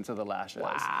separation to the lashes.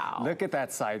 Wow. Look at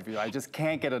that side view. I just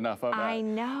can't get enough of it. I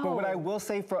know. But what I will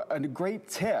say for a great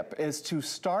tip is to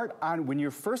start on, when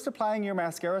you're first applying your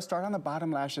mascara, start on the bottom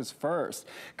lashes first.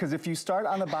 Because if you start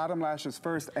on the bottom lashes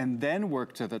first and then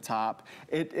work to the top,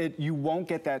 you won't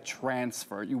get that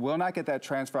transfer. You will not get that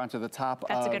transfer onto the top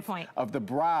of the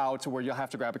brow to where you'll have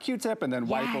to grab a Q-tip and then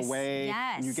wipe away.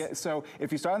 Yes. And so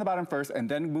if you start on the bottom first and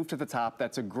then move to the top,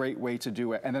 that's a great way to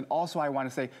do it. And then also I want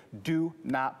to say, do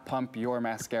not pump your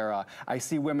mascara. I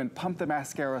see women pump the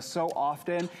mascara so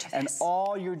often, and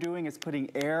all you're doing is putting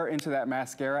air into that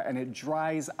mascara and it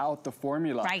dries out the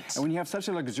formula. Right. And when you have such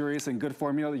a luxurious and good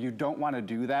formula, you don't want to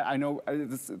do that. I know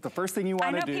it's the first thing you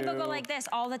want to do. I know people go like this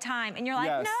all the time and you're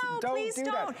like, no, please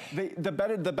don't.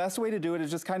 The best way to do it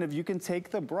is just kind of, you can take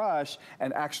the brush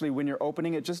and actually when you're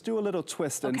opening it, just do a little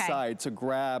twist inside to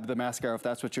grab the mascara if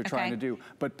that's what you're trying to do.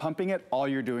 But pumping it, all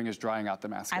you're doing is drying out the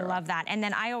mascara. I love that. And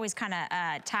then I always kind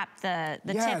of tap the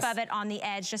tip of it on the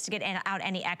edge just to get out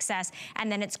any excess. And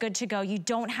then it's good to go. You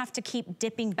don't have to keep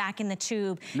dipping back in the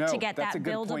tube to get that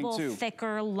buildable,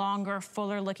 thicker, longer,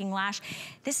 fuller looking lash.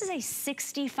 This is a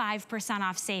 65%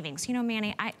 off savings. You know,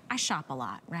 Manny, I shop a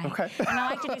lot, right? Okay. And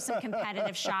I like to do some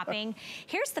competitive shopping.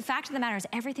 Here's the fact of the matter is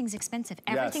everything's expensive.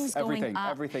 Everything's going up.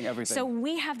 Everything. So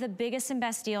we have the biggest and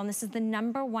best deal, and this is the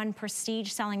 #1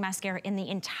 prestige selling mascara in the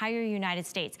entire United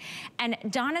States. And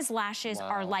Donna's lashes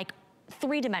are like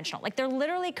three-dimensional. Like they're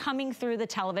literally coming through the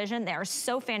television. They are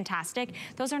so fantastic.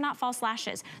 Those are not false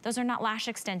lashes. Those are not lash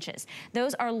extensions.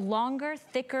 Those are longer,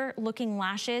 thicker looking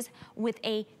lashes with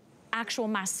a actual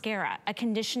mascara, a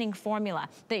conditioning formula,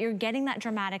 that you're getting that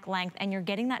dramatic length and you're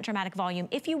getting that dramatic volume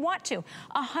if you want to.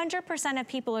 100% of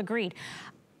people agreed.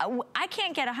 I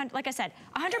can't get 100, like I said,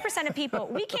 100% of people,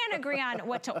 we can't agree on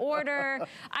what to order.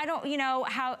 I don't, you know,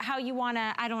 how you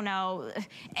wanna, I don't know,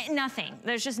 nothing.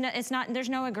 There's just no, there's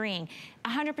no agreeing.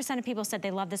 100% of people said they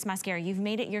love this mascara. You've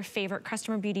made it your favorite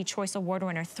Customer Beauty Choice Award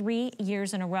winner 3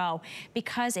 years in a row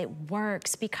because it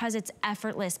works, because it's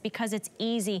effortless, because it's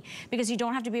easy, because you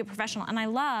don't have to be a professional. And I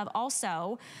love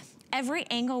also, every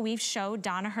angle we've showed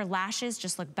Donna, her lashes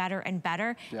just look better and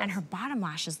better, and her bottom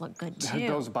lashes look good too.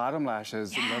 Those bottom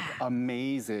lashes look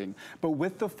amazing. But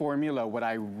with the formula, what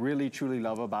I really truly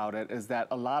love about it is that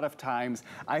a lot of times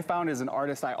I found as an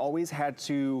artist, I always had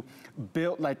to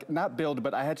build, like not build,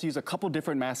 but I had to use a couple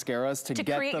different mascaras to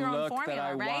get the look that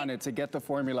I wanted, to get the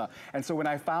formula. And so when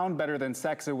I found Better Than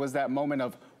Sex, it was that moment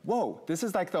of, whoa, this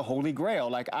is like the holy grail.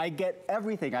 Like, I get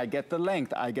everything. I get the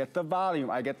length, I get the volume,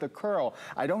 I get the curl.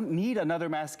 I don't need another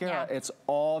mascara. Yeah. It's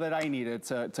all that I needed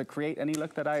to create any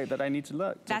look that I need to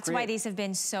look. That's why these have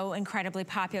been so incredibly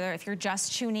popular. If you're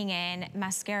just tuning in,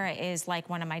 mascara is like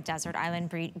one of my desert island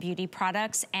beauty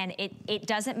products, and it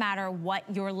doesn't matter what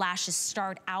your lashes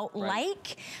start out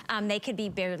like. They could be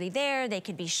barely there, they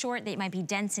could be short, they might be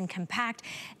dense and compact,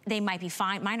 they might be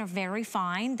fine. Mine are very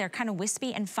fine. They're kind of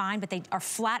wispy and fine, but they are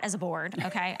flat as a board,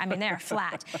 okay? I mean, they're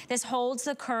flat. This holds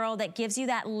the curl, that gives you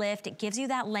that lift, it gives you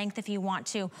that length if you want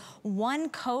to. One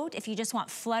coat if you just want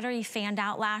fluttery, fanned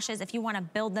out lashes. If you want to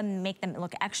build them, make them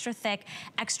look extra thick,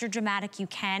 extra dramatic, you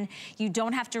can. You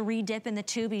don't have to re-dip in the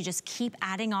tube, you just keep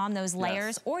adding on those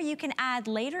layers, or you can add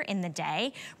later in the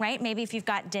day, right? Maybe if you've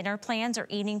got dinner plans or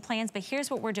eating plans, but here's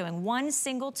what we're doing. One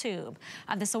single tube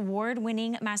of this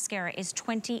award-winning mascara is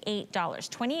 $28.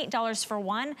 $28 for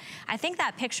one. I think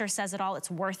that picture says it all.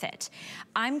 It's worth it.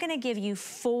 I'm gonna give you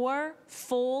 4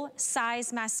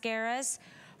 full-size mascaras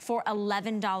for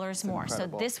 $11 more. So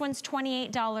this one's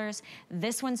 $28,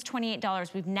 this one's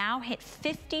 $28. We've now hit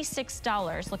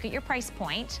 $56. Look at your price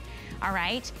point, all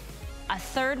right? A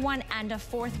third one and a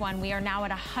fourth one. We are now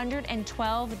at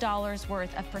 $112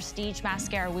 worth of prestige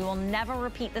mascara. We will never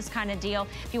repeat this kind of deal.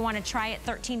 If you want to try it,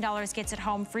 $13 gets it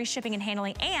home, free shipping and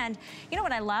handling. And you know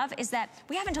what I love is that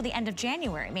we have until the end of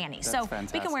January, Manny. That's so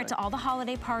fantastic. We can wear it to all the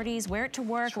holiday parties, wear it to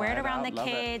work, wear it around the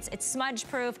kids. It's smudge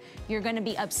proof. You're going to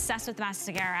be obsessed with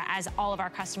mascara, as all of our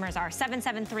customers are.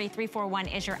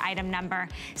 773-341 is your item number.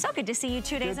 So good to see you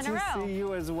 2 days in a row. Good to see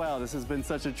you as well. This has been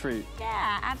such a treat.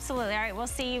 Yeah, absolutely. All right, we'll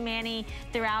see you, Manny,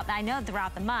 throughout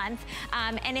the month.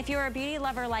 And if you're a beauty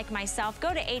lover like myself,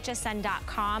 go to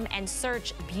hsn.com and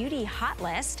search Beauty Hot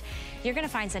List. You're gonna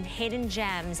find some hidden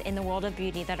gems in the world of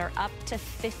beauty that are up to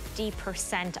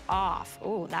 50% off.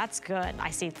 Ooh, that's good.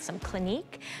 I see some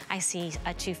Clinique. I see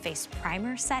a Too Faced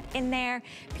primer set in there,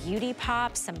 beauty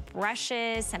pops, some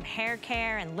brushes, some hair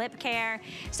care and lip care.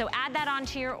 So add that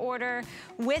onto your order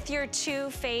with your Too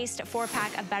Faced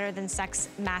 4-pack of Better Than Sex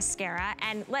mascara.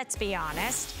 And let's be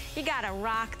honest, you gotta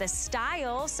rock the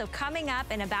style. So coming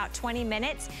up in about 20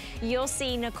 minutes, you'll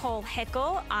see Nicole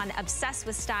Hickel on Obsessed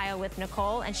with Style with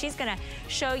Nicole, and she's gonna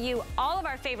show you all of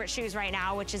our favorite shoes right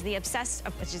now, which is Obsessed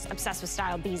with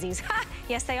Style Beezies.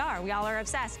 Yes, they are. We all are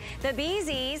obsessed. The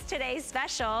Beezies, today's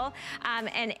special.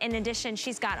 And in addition,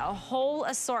 she's got a whole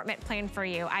assortment planned for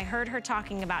you. I heard her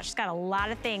talking about, she's got a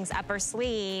lot of things up her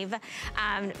sleeve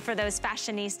for those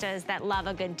fashionistas that love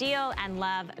a good deal and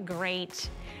love great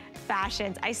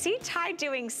fashions. I see Ty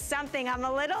doing something.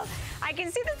 I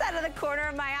can see this out of the corner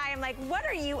of my eye. I'm like, what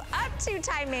are you up to,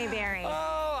 Ty Mayberry?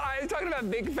 Oh, I'm talking about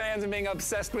big fans and being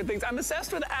obsessed with things. I'm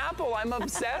obsessed with Apple. I'm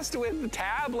obsessed with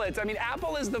tablets. I mean,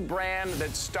 Apple is the brand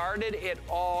that started it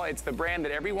all. It's the brand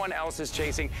that everyone else is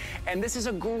chasing. And this is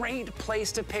a great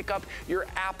place to pick up your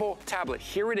Apple tablet.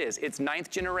 Here it is. It's 9th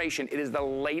generation. It is the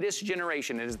latest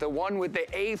generation. It is the one with the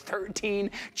A13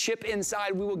 chip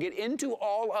inside. We will get into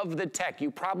all of the tech.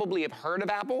 You probably have heard of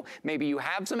Apple. Maybe you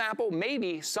have some Apple.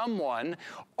 Maybe someone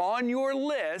on your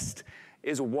list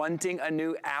is wanting a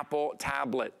new Apple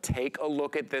tablet. Take a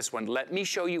look at this one. Let me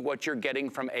show you what you're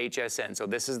getting from HSN. So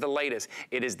this is the latest.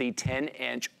 It is the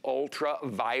 10-inch ultra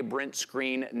vibrant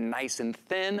screen, nice and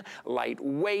thin,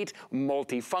 lightweight,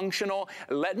 multifunctional.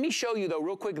 Let me show you though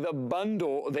real quick the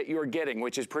bundle that you're getting,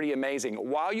 which is pretty amazing.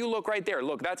 While you look right there,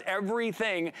 look, that's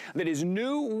everything that is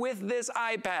new with this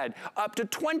iPad. Up to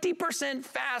 20%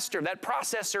 faster. That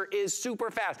processor is super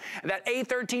fast. That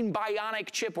A13 Bionic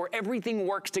chip where everything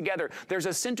works together. There's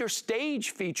a center stage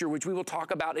feature, which we will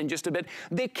talk about in just a bit.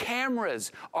 The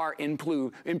cameras are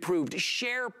improved.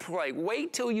 SharePlay.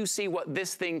 Wait till you see what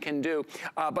this thing can do.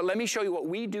 But let me show you what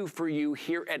we do for you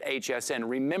here at HSN.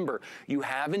 Remember, you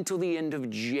have until the end of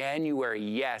January.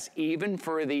 Yes, even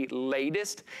for the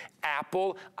latest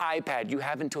Apple iPad, you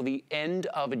have until the end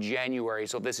of January.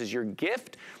 So this is your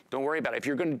gift. Don't worry about it. If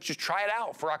you're going to just try it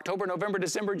out for October, November,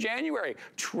 December, January,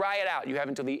 try it out. You have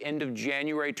until the end of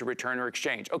January to return or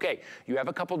exchange. Okay, you have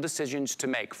a couple decisions to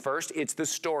make. First, it's the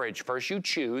storage. First, you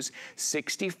choose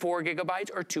 64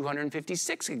 gigabytes or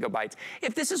 256 gigabytes.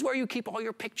 If this is where you keep all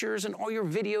your pictures and all your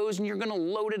videos and you're going to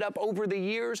load it up over the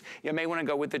years, you may want to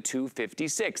go with the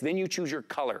 256. Then you choose your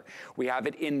color. We have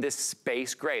it in this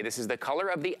space gray. This is the color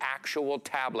of the actual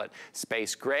tablet.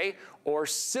 Space gray or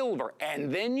silver.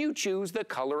 And then you choose the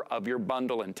color of your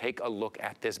bundle, and take a look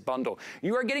at this bundle.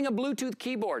 You are getting a Bluetooth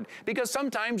keyboard because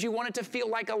sometimes you want it to feel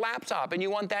like a laptop and you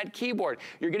want that keyboard.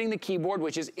 You're getting the keyboard,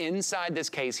 which is inside this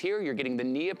case here. You're getting the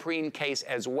neoprene case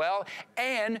as well,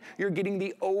 and you're getting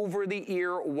the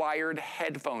over-the-ear wired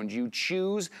headphones. You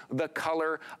choose the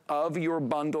color of your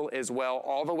bundle as well,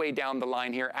 all the way down the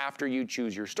line here after you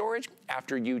choose your storage,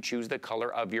 after you choose the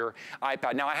color of your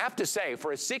iPad. Now, I have to say,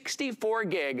 for a 64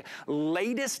 gig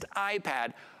latest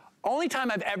iPad, only time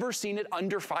I've ever seen it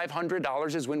under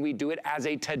 $500 is when we do it as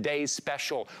a Today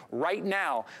special. Right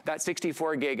now, that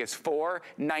 64 gig is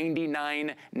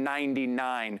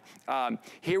 $499.99.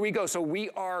 Here we go. So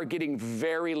we are getting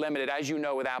very limited. As you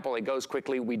know, with Apple, it goes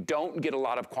quickly. We don't get a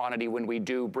lot of quantity when we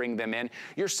do bring them in.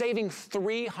 You're saving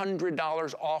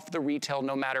 $300 off the retail,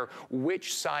 no matter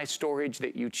which size storage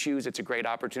that you choose. It's a great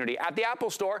opportunity. At the Apple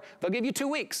Store, they'll give you 2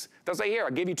 weeks. They'll say, here, I'll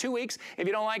give you 2 weeks. If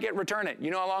you don't like it, return it. You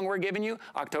know how long we're giving you?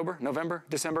 October, November,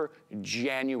 December,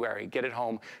 January. Get it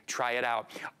home, try it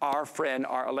out. Our friend,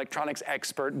 our electronics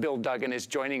expert, Bill Duggan, is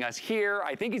joining us here.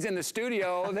 I think he's in the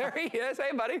studio. There he is.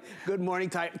 Hey, buddy. Good morning,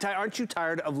 Ty. Ty, aren't you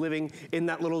tired of living in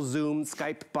that little Zoom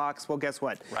Skype box? Well, guess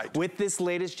what? Right. With this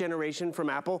latest generation from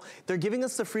Apple, they're giving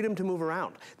us the freedom to move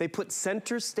around. They put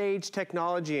center stage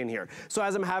technology in here. So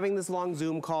as I'm having this long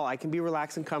Zoom call, I can be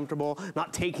relaxed and comfortable,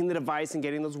 not taking the device and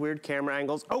getting those weird camera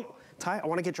angles. Oh, Ty, I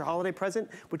want to get your holiday present,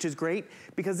 which is great,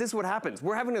 because this is what happens.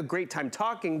 We're having a great time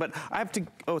talking, but I have to,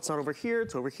 oh, it's not over here,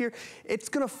 it's over here. It's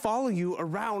gonna follow you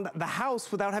around the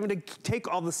house without having to take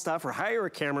all the stuff or hire a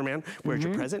cameraman. Where's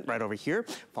your present? Right over here.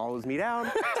 Follows me down.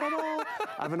 Ta-da!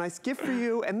 I have a nice gift for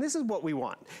you, and this is what we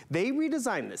want. They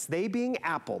redesigned this. They being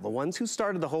Apple, the ones who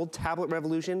started the whole tablet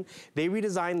revolution, they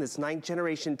redesigned this 9th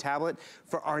generation tablet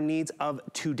for our needs of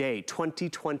today,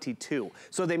 2022.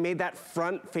 So they made that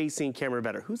front-facing camera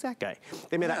better. Who's that guy?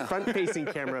 They made that front-facing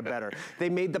camera better. They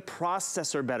made the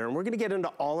processor better, and we're gonna get into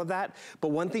all of that.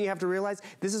 But one thing you have to realize,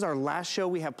 this is our last show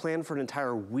we have planned for an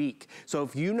entire week. So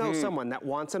if you know someone that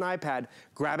wants an iPad,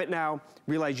 grab it now.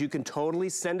 Realize you can totally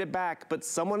send it back, but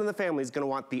someone in the family is gonna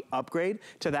want the upgrade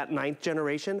to that 9th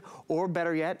generation, or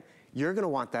better yet, you're gonna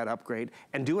want that upgrade,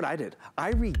 and do what I did.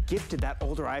 I re-gifted that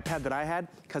older iPad that I had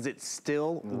because it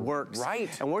still works. Right.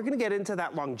 And we're gonna get into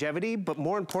that longevity, but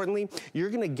more importantly, you're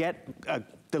gonna get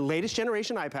the latest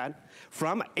generation iPad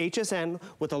from HSN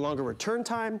with a longer return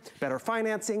time, better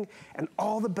financing, and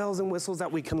all the bells and whistles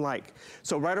that we can like.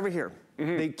 So right over here,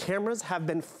 the cameras have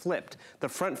been flipped. The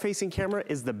front-facing camera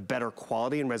is the better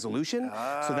quality and resolution.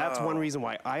 So that's one reason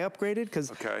why I upgraded,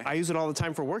 because I use it all the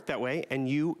time for work that way, and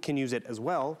you can use it as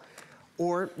well.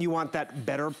 Or you want that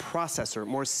better processor,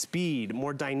 more speed,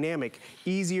 more dynamic,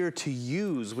 easier to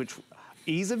use, which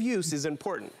ease of use is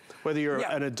important. Whether you're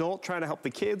an adult trying to help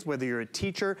the kids, whether you're a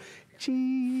teacher,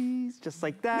 cheese, just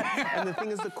like that. And the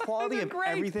thing is, the quality of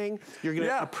everything, you're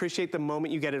gonna appreciate the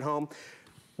moment you get it home.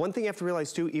 One thing you have to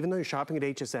realize too, even though you're shopping at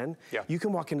HSN, you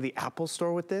can walk into the Apple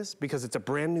Store with this because it's a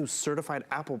brand new certified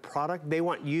Apple product. They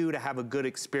want you to have a good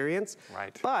experience,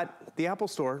 but the Apple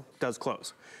Store does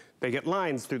close. They get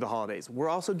lines through the holidays. We're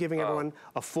also giving everyone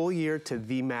a full year to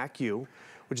the Mac U,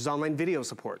 which is online video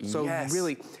support. So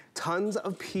really, tons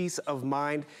of peace of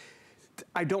mind.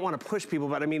 I don't want to push people,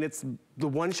 but I mean, it's the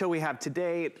one show we have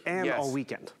today and all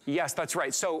weekend. Yes, that's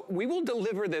right. So we will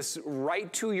deliver this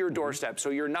right to your doorstep. So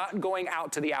you're not going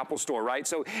out to the Apple Store, right?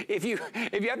 So if you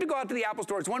have to go out to the Apple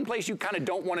Store, it's one place you kind of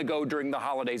don't want to go during the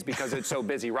holidays because it's so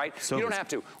busy, right? You don't have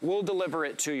to. We'll deliver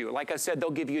it to you. Like I said, they'll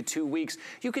give you 2 weeks.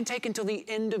 You can take until the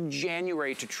end of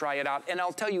January to try it out. And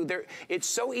I'll tell you, it's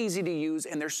so easy to use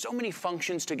and there's so many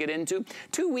functions to get into.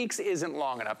 2 weeks isn't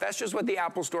long enough. That's just what the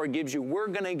Apple Store gives you. We're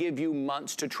going to give you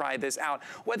months to try this out.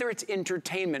 Whether it's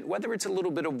entertainment, whether it's a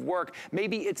little bit of work,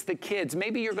 maybe it's the kids,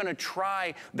 maybe you're gonna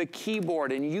try the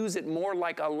keyboard and use it more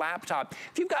like a laptop.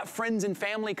 If you've got friends and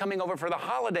family coming over for the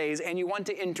holidays and you want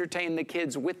to entertain the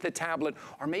kids with the tablet,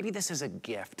 or maybe this is a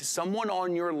gift. Someone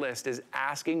on your list is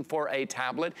asking for a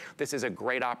tablet. This is a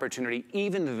great opportunity.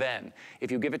 Even then,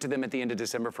 if you give it to them at the end of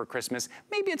December for Christmas,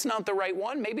 maybe it's not the right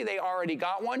one, maybe they already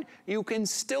got one, you can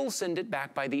still send it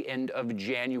back by the end of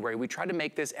January. We try to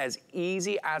make this as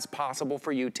easy as possible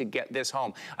for you to get this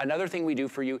home. Another thing we do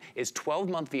for you is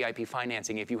 12-month VIP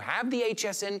financing. If you have the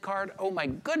HSN card, oh my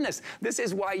goodness, this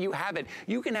is why you have it.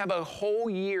 You can have a whole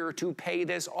year to pay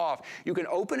this off. You can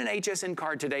open an HSN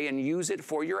card today and use it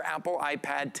for your Apple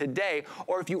iPad today,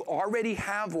 or if you already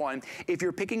have one, if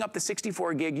you're picking up the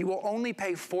 64 gig, you will only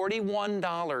pay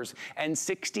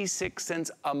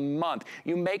 $41.66 a month.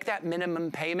 You make that minimum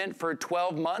payment for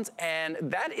 12 months, and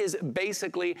that is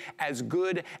basically as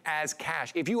good as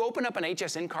cash. If you open up an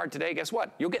HSN card today, today, guess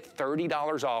what? You'll get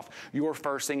 $30 off your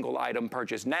first single item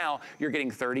purchase. Now, you're getting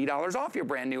 $30 off your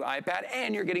brand new iPad,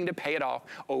 and you're getting to pay it off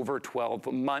over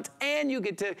 12 months, and you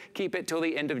get to keep it till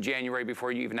the end of January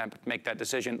before you even have to make that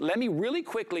decision. Let me really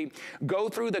quickly go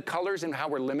through the colors and how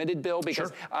we're limited, Bill,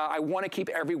 because I want to keep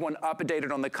everyone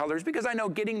updated on the colors, because I know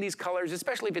getting these colors,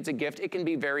 especially if it's a gift, it can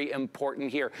be very important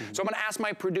here. So I'm going to ask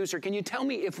my producer, can you tell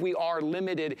me if we are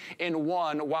limited in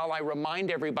one, while I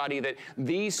remind everybody that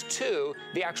these two,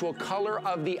 the actual color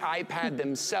of the iPad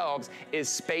themselves is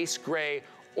space gray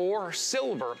or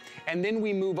silver, and then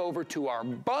we move over to our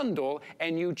bundle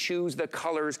and you choose the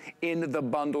colors in the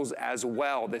bundles as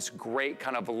well. This great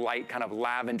kind of light kind of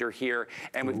lavender here,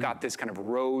 and we've got this kind of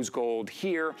rose gold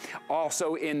here,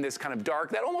 also in this kind of dark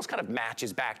that almost kind of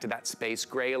matches back to that space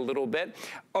gray a little bit.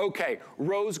 Okay,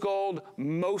 rose gold,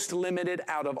 most limited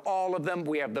out of all of them.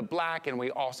 We have the black and we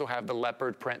also have the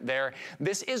leopard print there.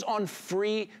 This is on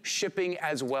free shipping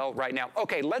as well right now.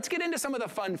 Okay, let's get into some of the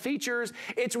fun features.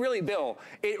 It's really, Bill,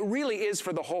 it really is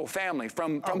for the whole family,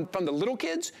 from the little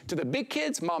kids to the big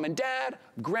kids, mom and dad,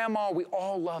 grandma, we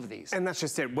all love these. And that's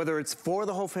just it. Whether it's for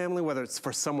the whole family, whether it's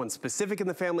for someone specific in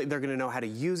the family, they're gonna know how to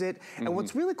use it. And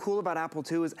what's really cool about Apple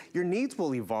too is your needs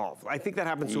will evolve. I think that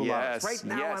happens to a lot of us. Right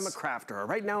now I'm a crafter.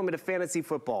 Right now I'm into fantasy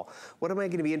football. What am I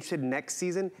gonna be interested in next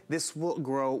season? This will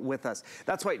grow with us.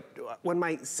 That's why when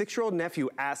my 6-year-old nephew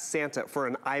asked Santa for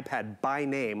an iPad by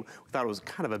name, we thought it was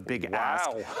kind of a big ask.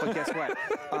 But guess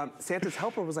what? Santa's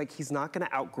helper was like, he's not gonna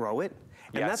outgrow it.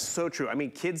 And that's so true. I mean,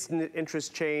 kids' interests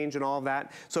change and all of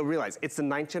that. So realize, it's the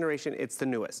 9th generation, it's the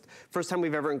newest. First time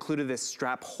we've ever included this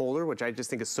strap holder, which I just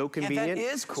think is so convenient. Yeah,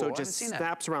 that is cool. So it just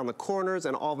snaps around the corners,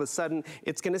 and all of a sudden,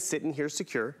 it's gonna sit in here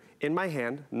secure, in my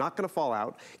hand, not gonna fall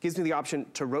out. Gives me the option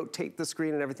to rotate the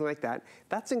screen and everything like that.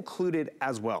 That's included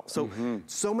as well. So,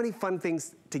 so many fun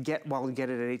things to get while we get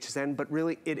it at HSN, but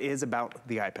really it is about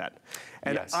the iPad.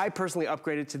 And I personally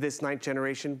upgraded to this 9th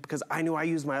generation because I knew I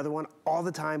used my other one all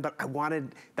the time, but I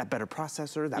wanted that better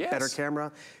processor, that better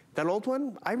camera. That old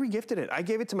one, I regifted it. I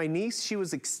gave it to my niece, she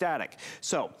was ecstatic.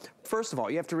 So, first of all,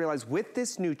 you have to realize with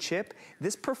this new chip,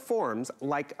 this performs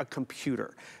like a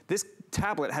computer. This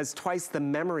tablet has twice the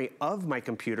memory of my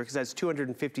computer because it has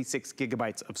 256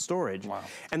 gigabytes of storage.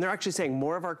 And they're actually saying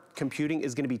more of our computing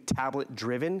is gonna be tablet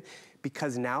driven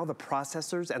because now the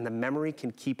processors and the memory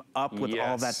can keep up with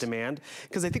all that demand.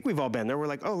 Because I think we've all been there. We're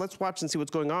like, oh, let's watch and see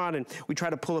what's going on. And we try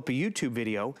to pull up a YouTube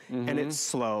video and it's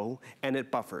slow and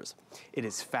it buffers. It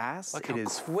is fast, it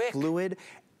is fluid.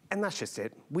 And that's just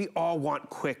it. We all want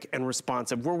quick and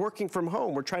responsive. We're working from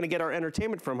home. We're trying to get our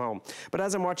entertainment from home. But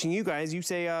as I'm watching you guys, you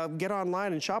say, get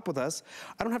online and shop with us.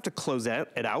 I don't have to close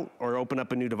it out or open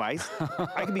up a new device.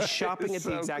 I can be shopping at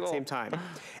the exact same time.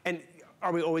 And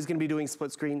are we always gonna be doing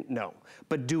split screen? No.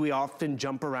 But do we often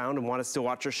jump around and wanna still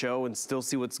watch our show and still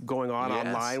see what's going on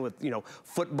online with, you know,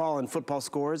 football and football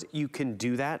scores? You can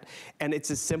do that. And it's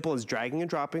as simple as dragging and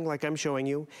dropping like I'm showing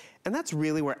you. And that's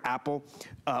really where Apple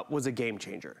was a game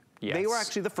changer. They were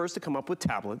actually the first to come up with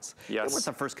tablets. They weren't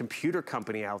the first computer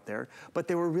company out there, but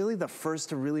they were really the first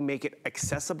to really make it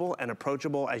accessible and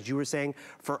approachable, as you were saying,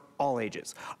 for all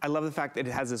ages. I love the fact that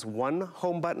it has this one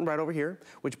home button right over here,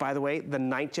 which, by the way, the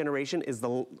 9th generation is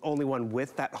the only one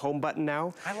with that home button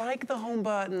now. I like the home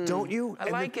button. Don't you? I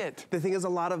like it. The thing is, a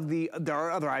lot of there are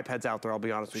other iPads out there, I'll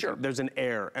be honest with you. There's an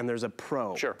Air and there's a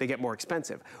Pro. They get more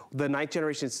expensive. The 9th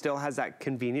generation still has that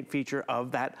convenient feature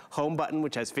of that home button,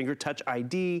 which has finger touch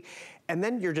ID. And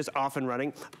then you're just off and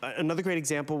running. Another great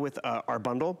example with our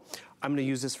bundle, I'm gonna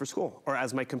use this for school or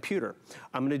as my computer.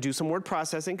 I'm gonna do some word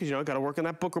processing because, you know, I gotta work on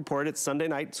that book report. It's Sunday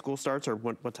night, school starts, or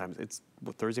what time? It's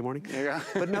Thursday morning?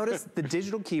 But notice the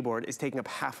digital keyboard is taking up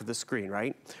half of the screen,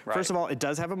 right? First of all, it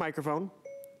does have a microphone,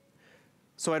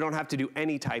 so I don't have to do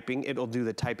any typing. It'll do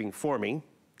the typing for me.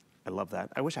 I love that.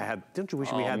 I wish I had, don't you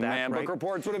wish we had that, man, book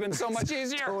reports would have been so much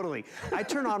easier. Totally. I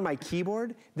turn on my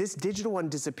keyboard, this digital one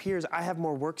disappears, I have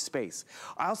more workspace.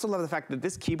 I also love the fact that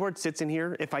this keyboard sits in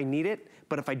here if I need it,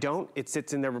 but if I don't, it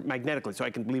sits in there magnetically so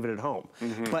I can leave it at home.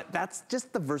 But that's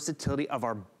just the versatility of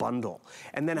our bundle.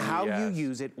 And then how you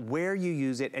use it, where you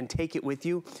use it, and take it with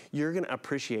you, you're gonna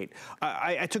appreciate.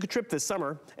 I took a trip this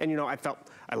summer, and you know,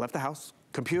 I left the house,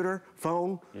 computer,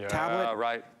 phone,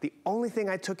 tablet. The only thing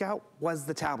I took out was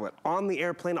the tablet. On the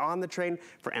airplane, on the train,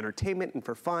 for entertainment and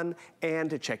for fun, and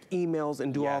to check emails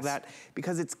and do all that,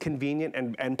 because it's convenient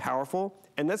and powerful.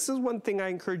 And this is one thing I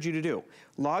encourage you to do.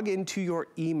 Log into your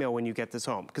email when you get this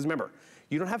home. Because remember,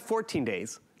 you don't have 14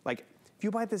 days. Like, if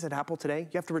you buy this at Apple today,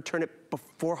 you have to return it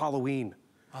before Halloween.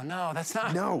 Oh no, that's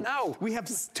not. No. We have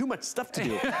too much stuff to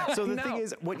do. So the thing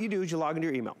is, what you do is you log into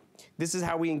your email. This is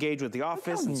how we engage with the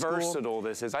office and school. Versatile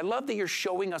this is. I love that you're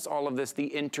showing us all of this,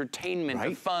 the entertainment,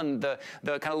 the fun, the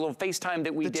kind of little FaceTime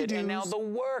that we did, and now the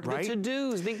work, the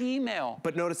to-dos, the email.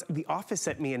 But notice, the office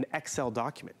sent me an Excel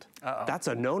document. That's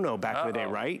a no-no back in the day,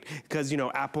 right? Because, you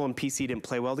know, Apple and PC didn't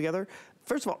play well together.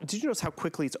 First of all, did you notice how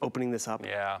quickly it's opening this up?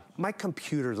 Yeah. My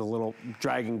computer's a little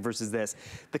dragging versus this.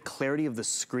 The clarity of the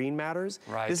screen matters.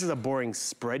 Right. This is a boring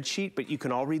spreadsheet, but you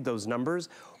can all read those numbers.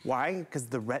 Why? Because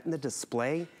the Retina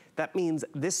display, that means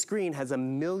this screen has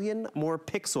 1 million more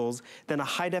pixels than a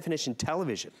high-definition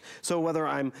television. So whether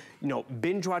I'm, you know,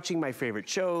 binge watching my favorite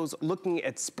shows, looking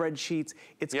at spreadsheets,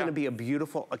 it's going to be a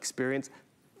beautiful experience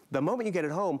the moment you get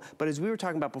it home, but as we were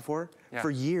talking about before, for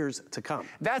years to come.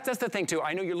 That's the thing too.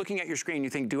 I know you're looking at your screen, you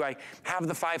think, do I have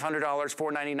the $500,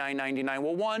 $499.99?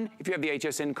 Well, one, if you have the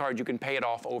HSN card, you can pay it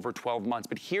off over 12 months.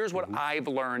 But here's what I've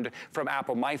learned from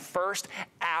Apple. My first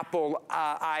Apple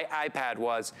iPad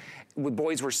was,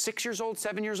 boys were 6 years old,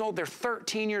 7 years old. They're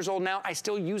 13 years old now. I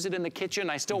still use it in the kitchen.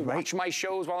 I still watch my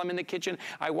shows while I'm in the kitchen.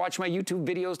 I watch my YouTube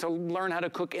videos to learn how to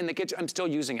cook in the kitchen. I'm still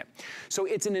using it. So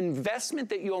it's an investment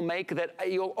that you'll make that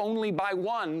you'll only buy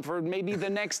one for maybe the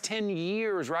next 10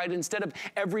 years, right? Instead of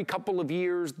every couple of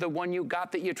years, the one you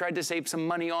got that you tried to save some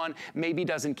money on maybe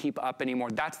doesn't keep up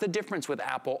anymore. That's the difference with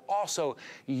Apple. Also,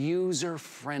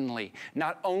 user-friendly.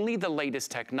 Not only the latest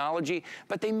technology,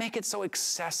 but they make it so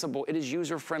accessible. It is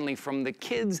user-friendly from the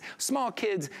kids, small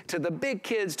kids, to the big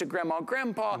kids, to grandma,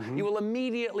 grandpa. You will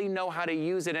immediately know how to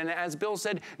use it. And as Bill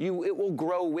said, it will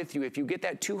grow with you. If you get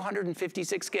that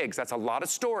 256 gigs, that's a lot of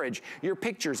storage. Your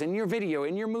pictures and your video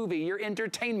and your movie, your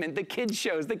entertainment, the kids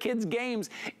shows, the kids games,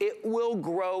 it will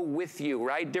grow with you,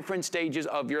 right? Different stages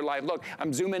of your life. Look,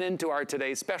 I'm zooming into our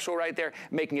today's special right there,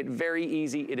 making it very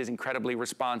easy. It is incredibly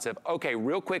responsive. Okay,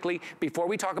 real quickly, before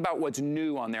we talk about what's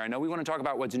new on there, I know we want to talk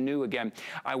about what's new again.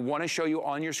 I want to show you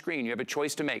on your screen, you have a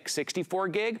choice to make, 64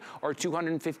 gig or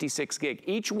 256 gig.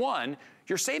 Each one,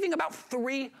 you're saving about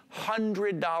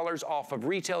 $300 off of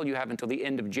retail. You have until the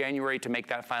end of January to make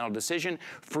that final decision.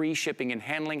 Free shipping and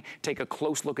handling. Take a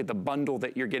close look at the bundle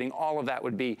that you're getting. All of that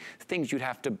would be things you'd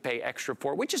have to pay extra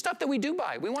for, which is stuff that we do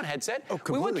buy. We want a headset,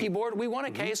 we want keyboard, we want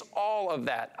a case, all of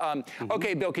that.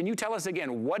 Okay, Bill, can you tell us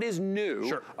again what is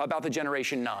new about the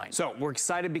Generation 9? So we're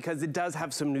excited because it does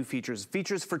have some new features.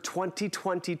 Features for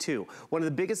 2022. One of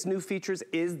the biggest new features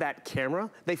is that camera.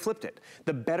 They flipped it.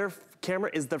 The better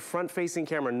camera is the front-facing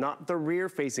camera, not the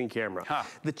rear-facing camera.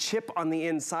 The chip on the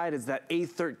inside is that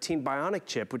A13 Bionic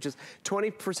chip, which is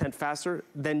 20% faster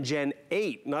than Gen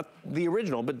 8, not the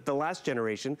original, but the last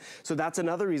generation. So that's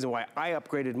another reason why I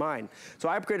upgraded mine. So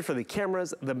I upgraded for the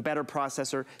cameras, the better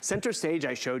processor. Center stage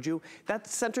I showed you. That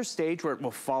center stage where it will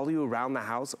follow you around the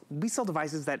house, we sell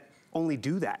devices that only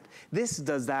do that. This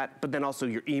does that, but then also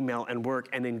your email and work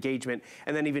and engagement,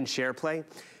 and then even SharePlay.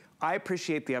 I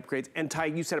appreciate the upgrades, and Ty,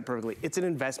 you said it perfectly. It's an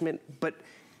investment, but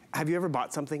have you ever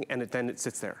bought something and then it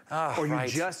sits there? Or you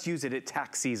just use it at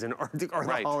tax season or the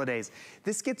holidays.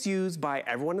 This gets used by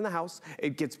everyone in the house.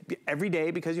 It gets every day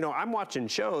because, you know, I'm watching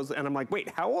shows and I'm like, wait,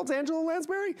 how old's Angela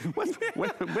Lansbury? When she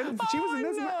was in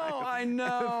this? I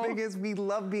know. The thing is, we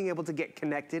love being able to get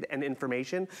connected and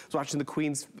information. I was watching the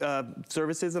Queen's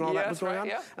services and all that was going on.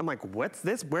 I'm like, what's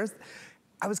this?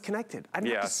 I was connected. I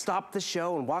didn't have to stop the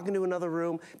show and walk into another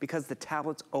room because the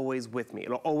tablet's always with me.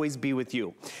 It'll always be with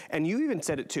you. And you even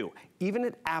said it too. Even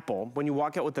at Apple, when you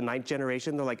walk out with the 9th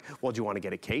generation, they're like, well, do you want to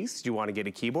get a case? Do you want to get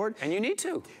a keyboard? And you need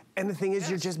to. And the thing is,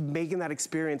 you're just making that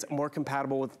experience more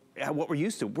compatible with what we're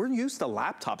used to. We're used to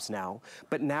laptops now,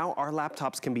 but now our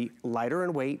laptops can be lighter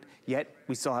in weight, yet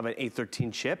we still have an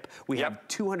A13 chip. We have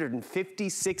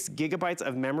 256 gigabytes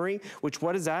of memory, which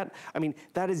what is that? I mean,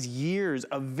 that is years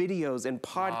of videos and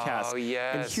podcasts. Oh,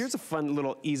 yes. And here's a fun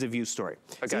little ease of use story.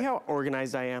 See how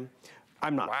organized I am?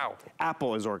 I'm not. Wow.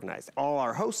 Apple is organized. All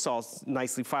our hosts all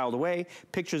nicely filed away.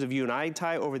 Pictures of you and I,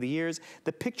 Ty, over the years.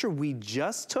 The picture we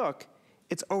just took,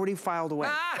 it's already filed away.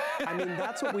 I mean,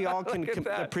 that's what we all can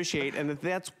appreciate, and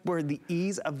that's where the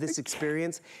ease of this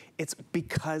experience, it's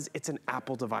because it's an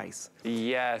Apple device.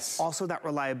 Yes. Also, that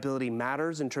reliability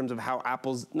matters in terms of how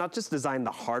Apple's not just designed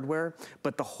the hardware,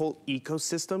 but the whole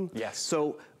ecosystem. Yes.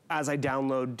 So as I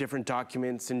download different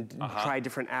documents and try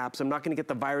different apps, I'm not gonna get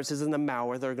the viruses and the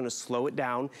malware that are gonna slow it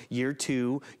down year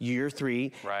 2, year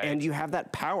 3, and you have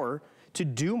that power to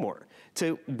do more,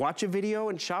 to watch a video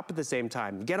and shop at the same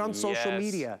time, get on social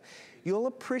media. You'll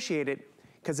appreciate it,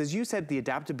 because as you said, the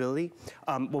adaptability,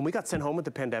 when we got sent home with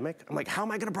the pandemic, I'm like, how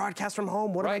am I gonna broadcast from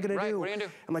home? What am I gonna do? What are you gonna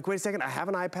do? I'm like, wait a second, I have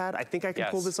an iPad, I think I can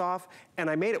pull this off, and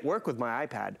I made it work with my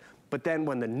iPad. But then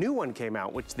when the new one came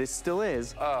out, which this still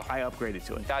is, I upgraded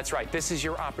to it. That's right. This is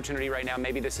your opportunity right now.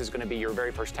 Maybe this is going to be your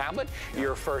very first tablet,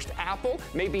 your first Apple.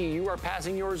 Maybe you are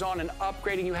passing yours on and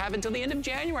upgrading. You have until the end of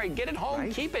January. Get it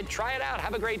home, keep it, try it out,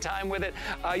 have a great time with it.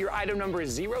 Your item number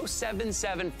is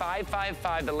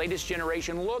 077555, the latest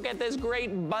generation. Look at this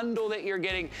great bundle that you're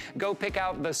getting. Go pick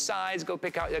out the size, go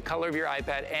pick out the color of your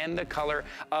iPad and the color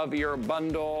of your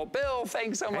bundle. Bill,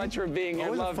 thanks so much for being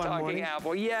here. Love talking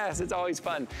Apple. Yes, it's always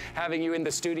fun having you in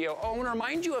the studio. Oh, I want to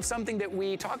remind you of something that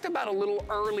we talked about a little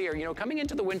earlier. You know, coming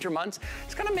into the winter months,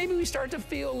 it's kind of maybe we start to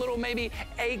feel a little maybe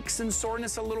aches and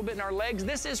soreness a little bit in our legs.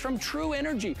 This is from True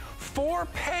Energy. 4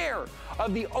 pair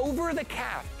of the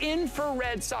over-the-calf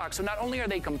infrared socks. So not only are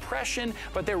they compression,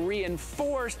 but they're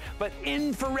reinforced, but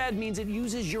infrared means it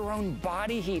uses your own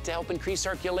body heat to help increase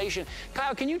circulation.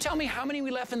 Kyle, can you tell me how many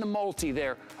we left in the multi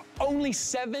there? Only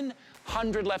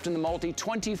 700 left in the multi,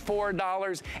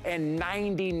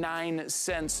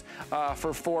 $24.99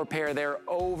 for 4 pair there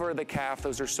over the calf.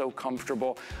 Those are so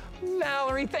comfortable.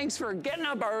 Valerie, thanks for getting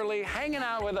up early, hanging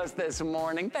out with us this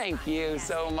morning. Thank you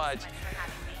so much.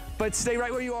 But stay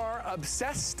right where you are,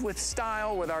 obsessed with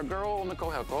style with our girl,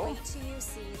 Nicole Helko. Wait till you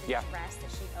see the dress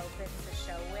that she opens the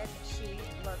show with. She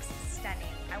looks stunning.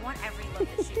 I want every look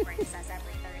that she brings us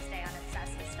every Thursday on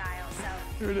Obsessed with Style.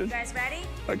 So, you guys ready?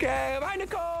 Okay, bye,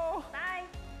 Nicole. Bye.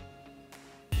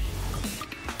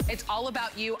 It's all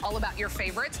about you, all about your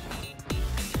favorites.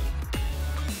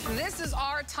 This is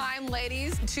our time,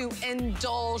 ladies, to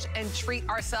indulge and treat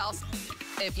ourselves.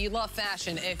 If you love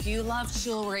fashion, if you love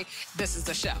jewelry, this is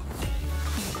the show.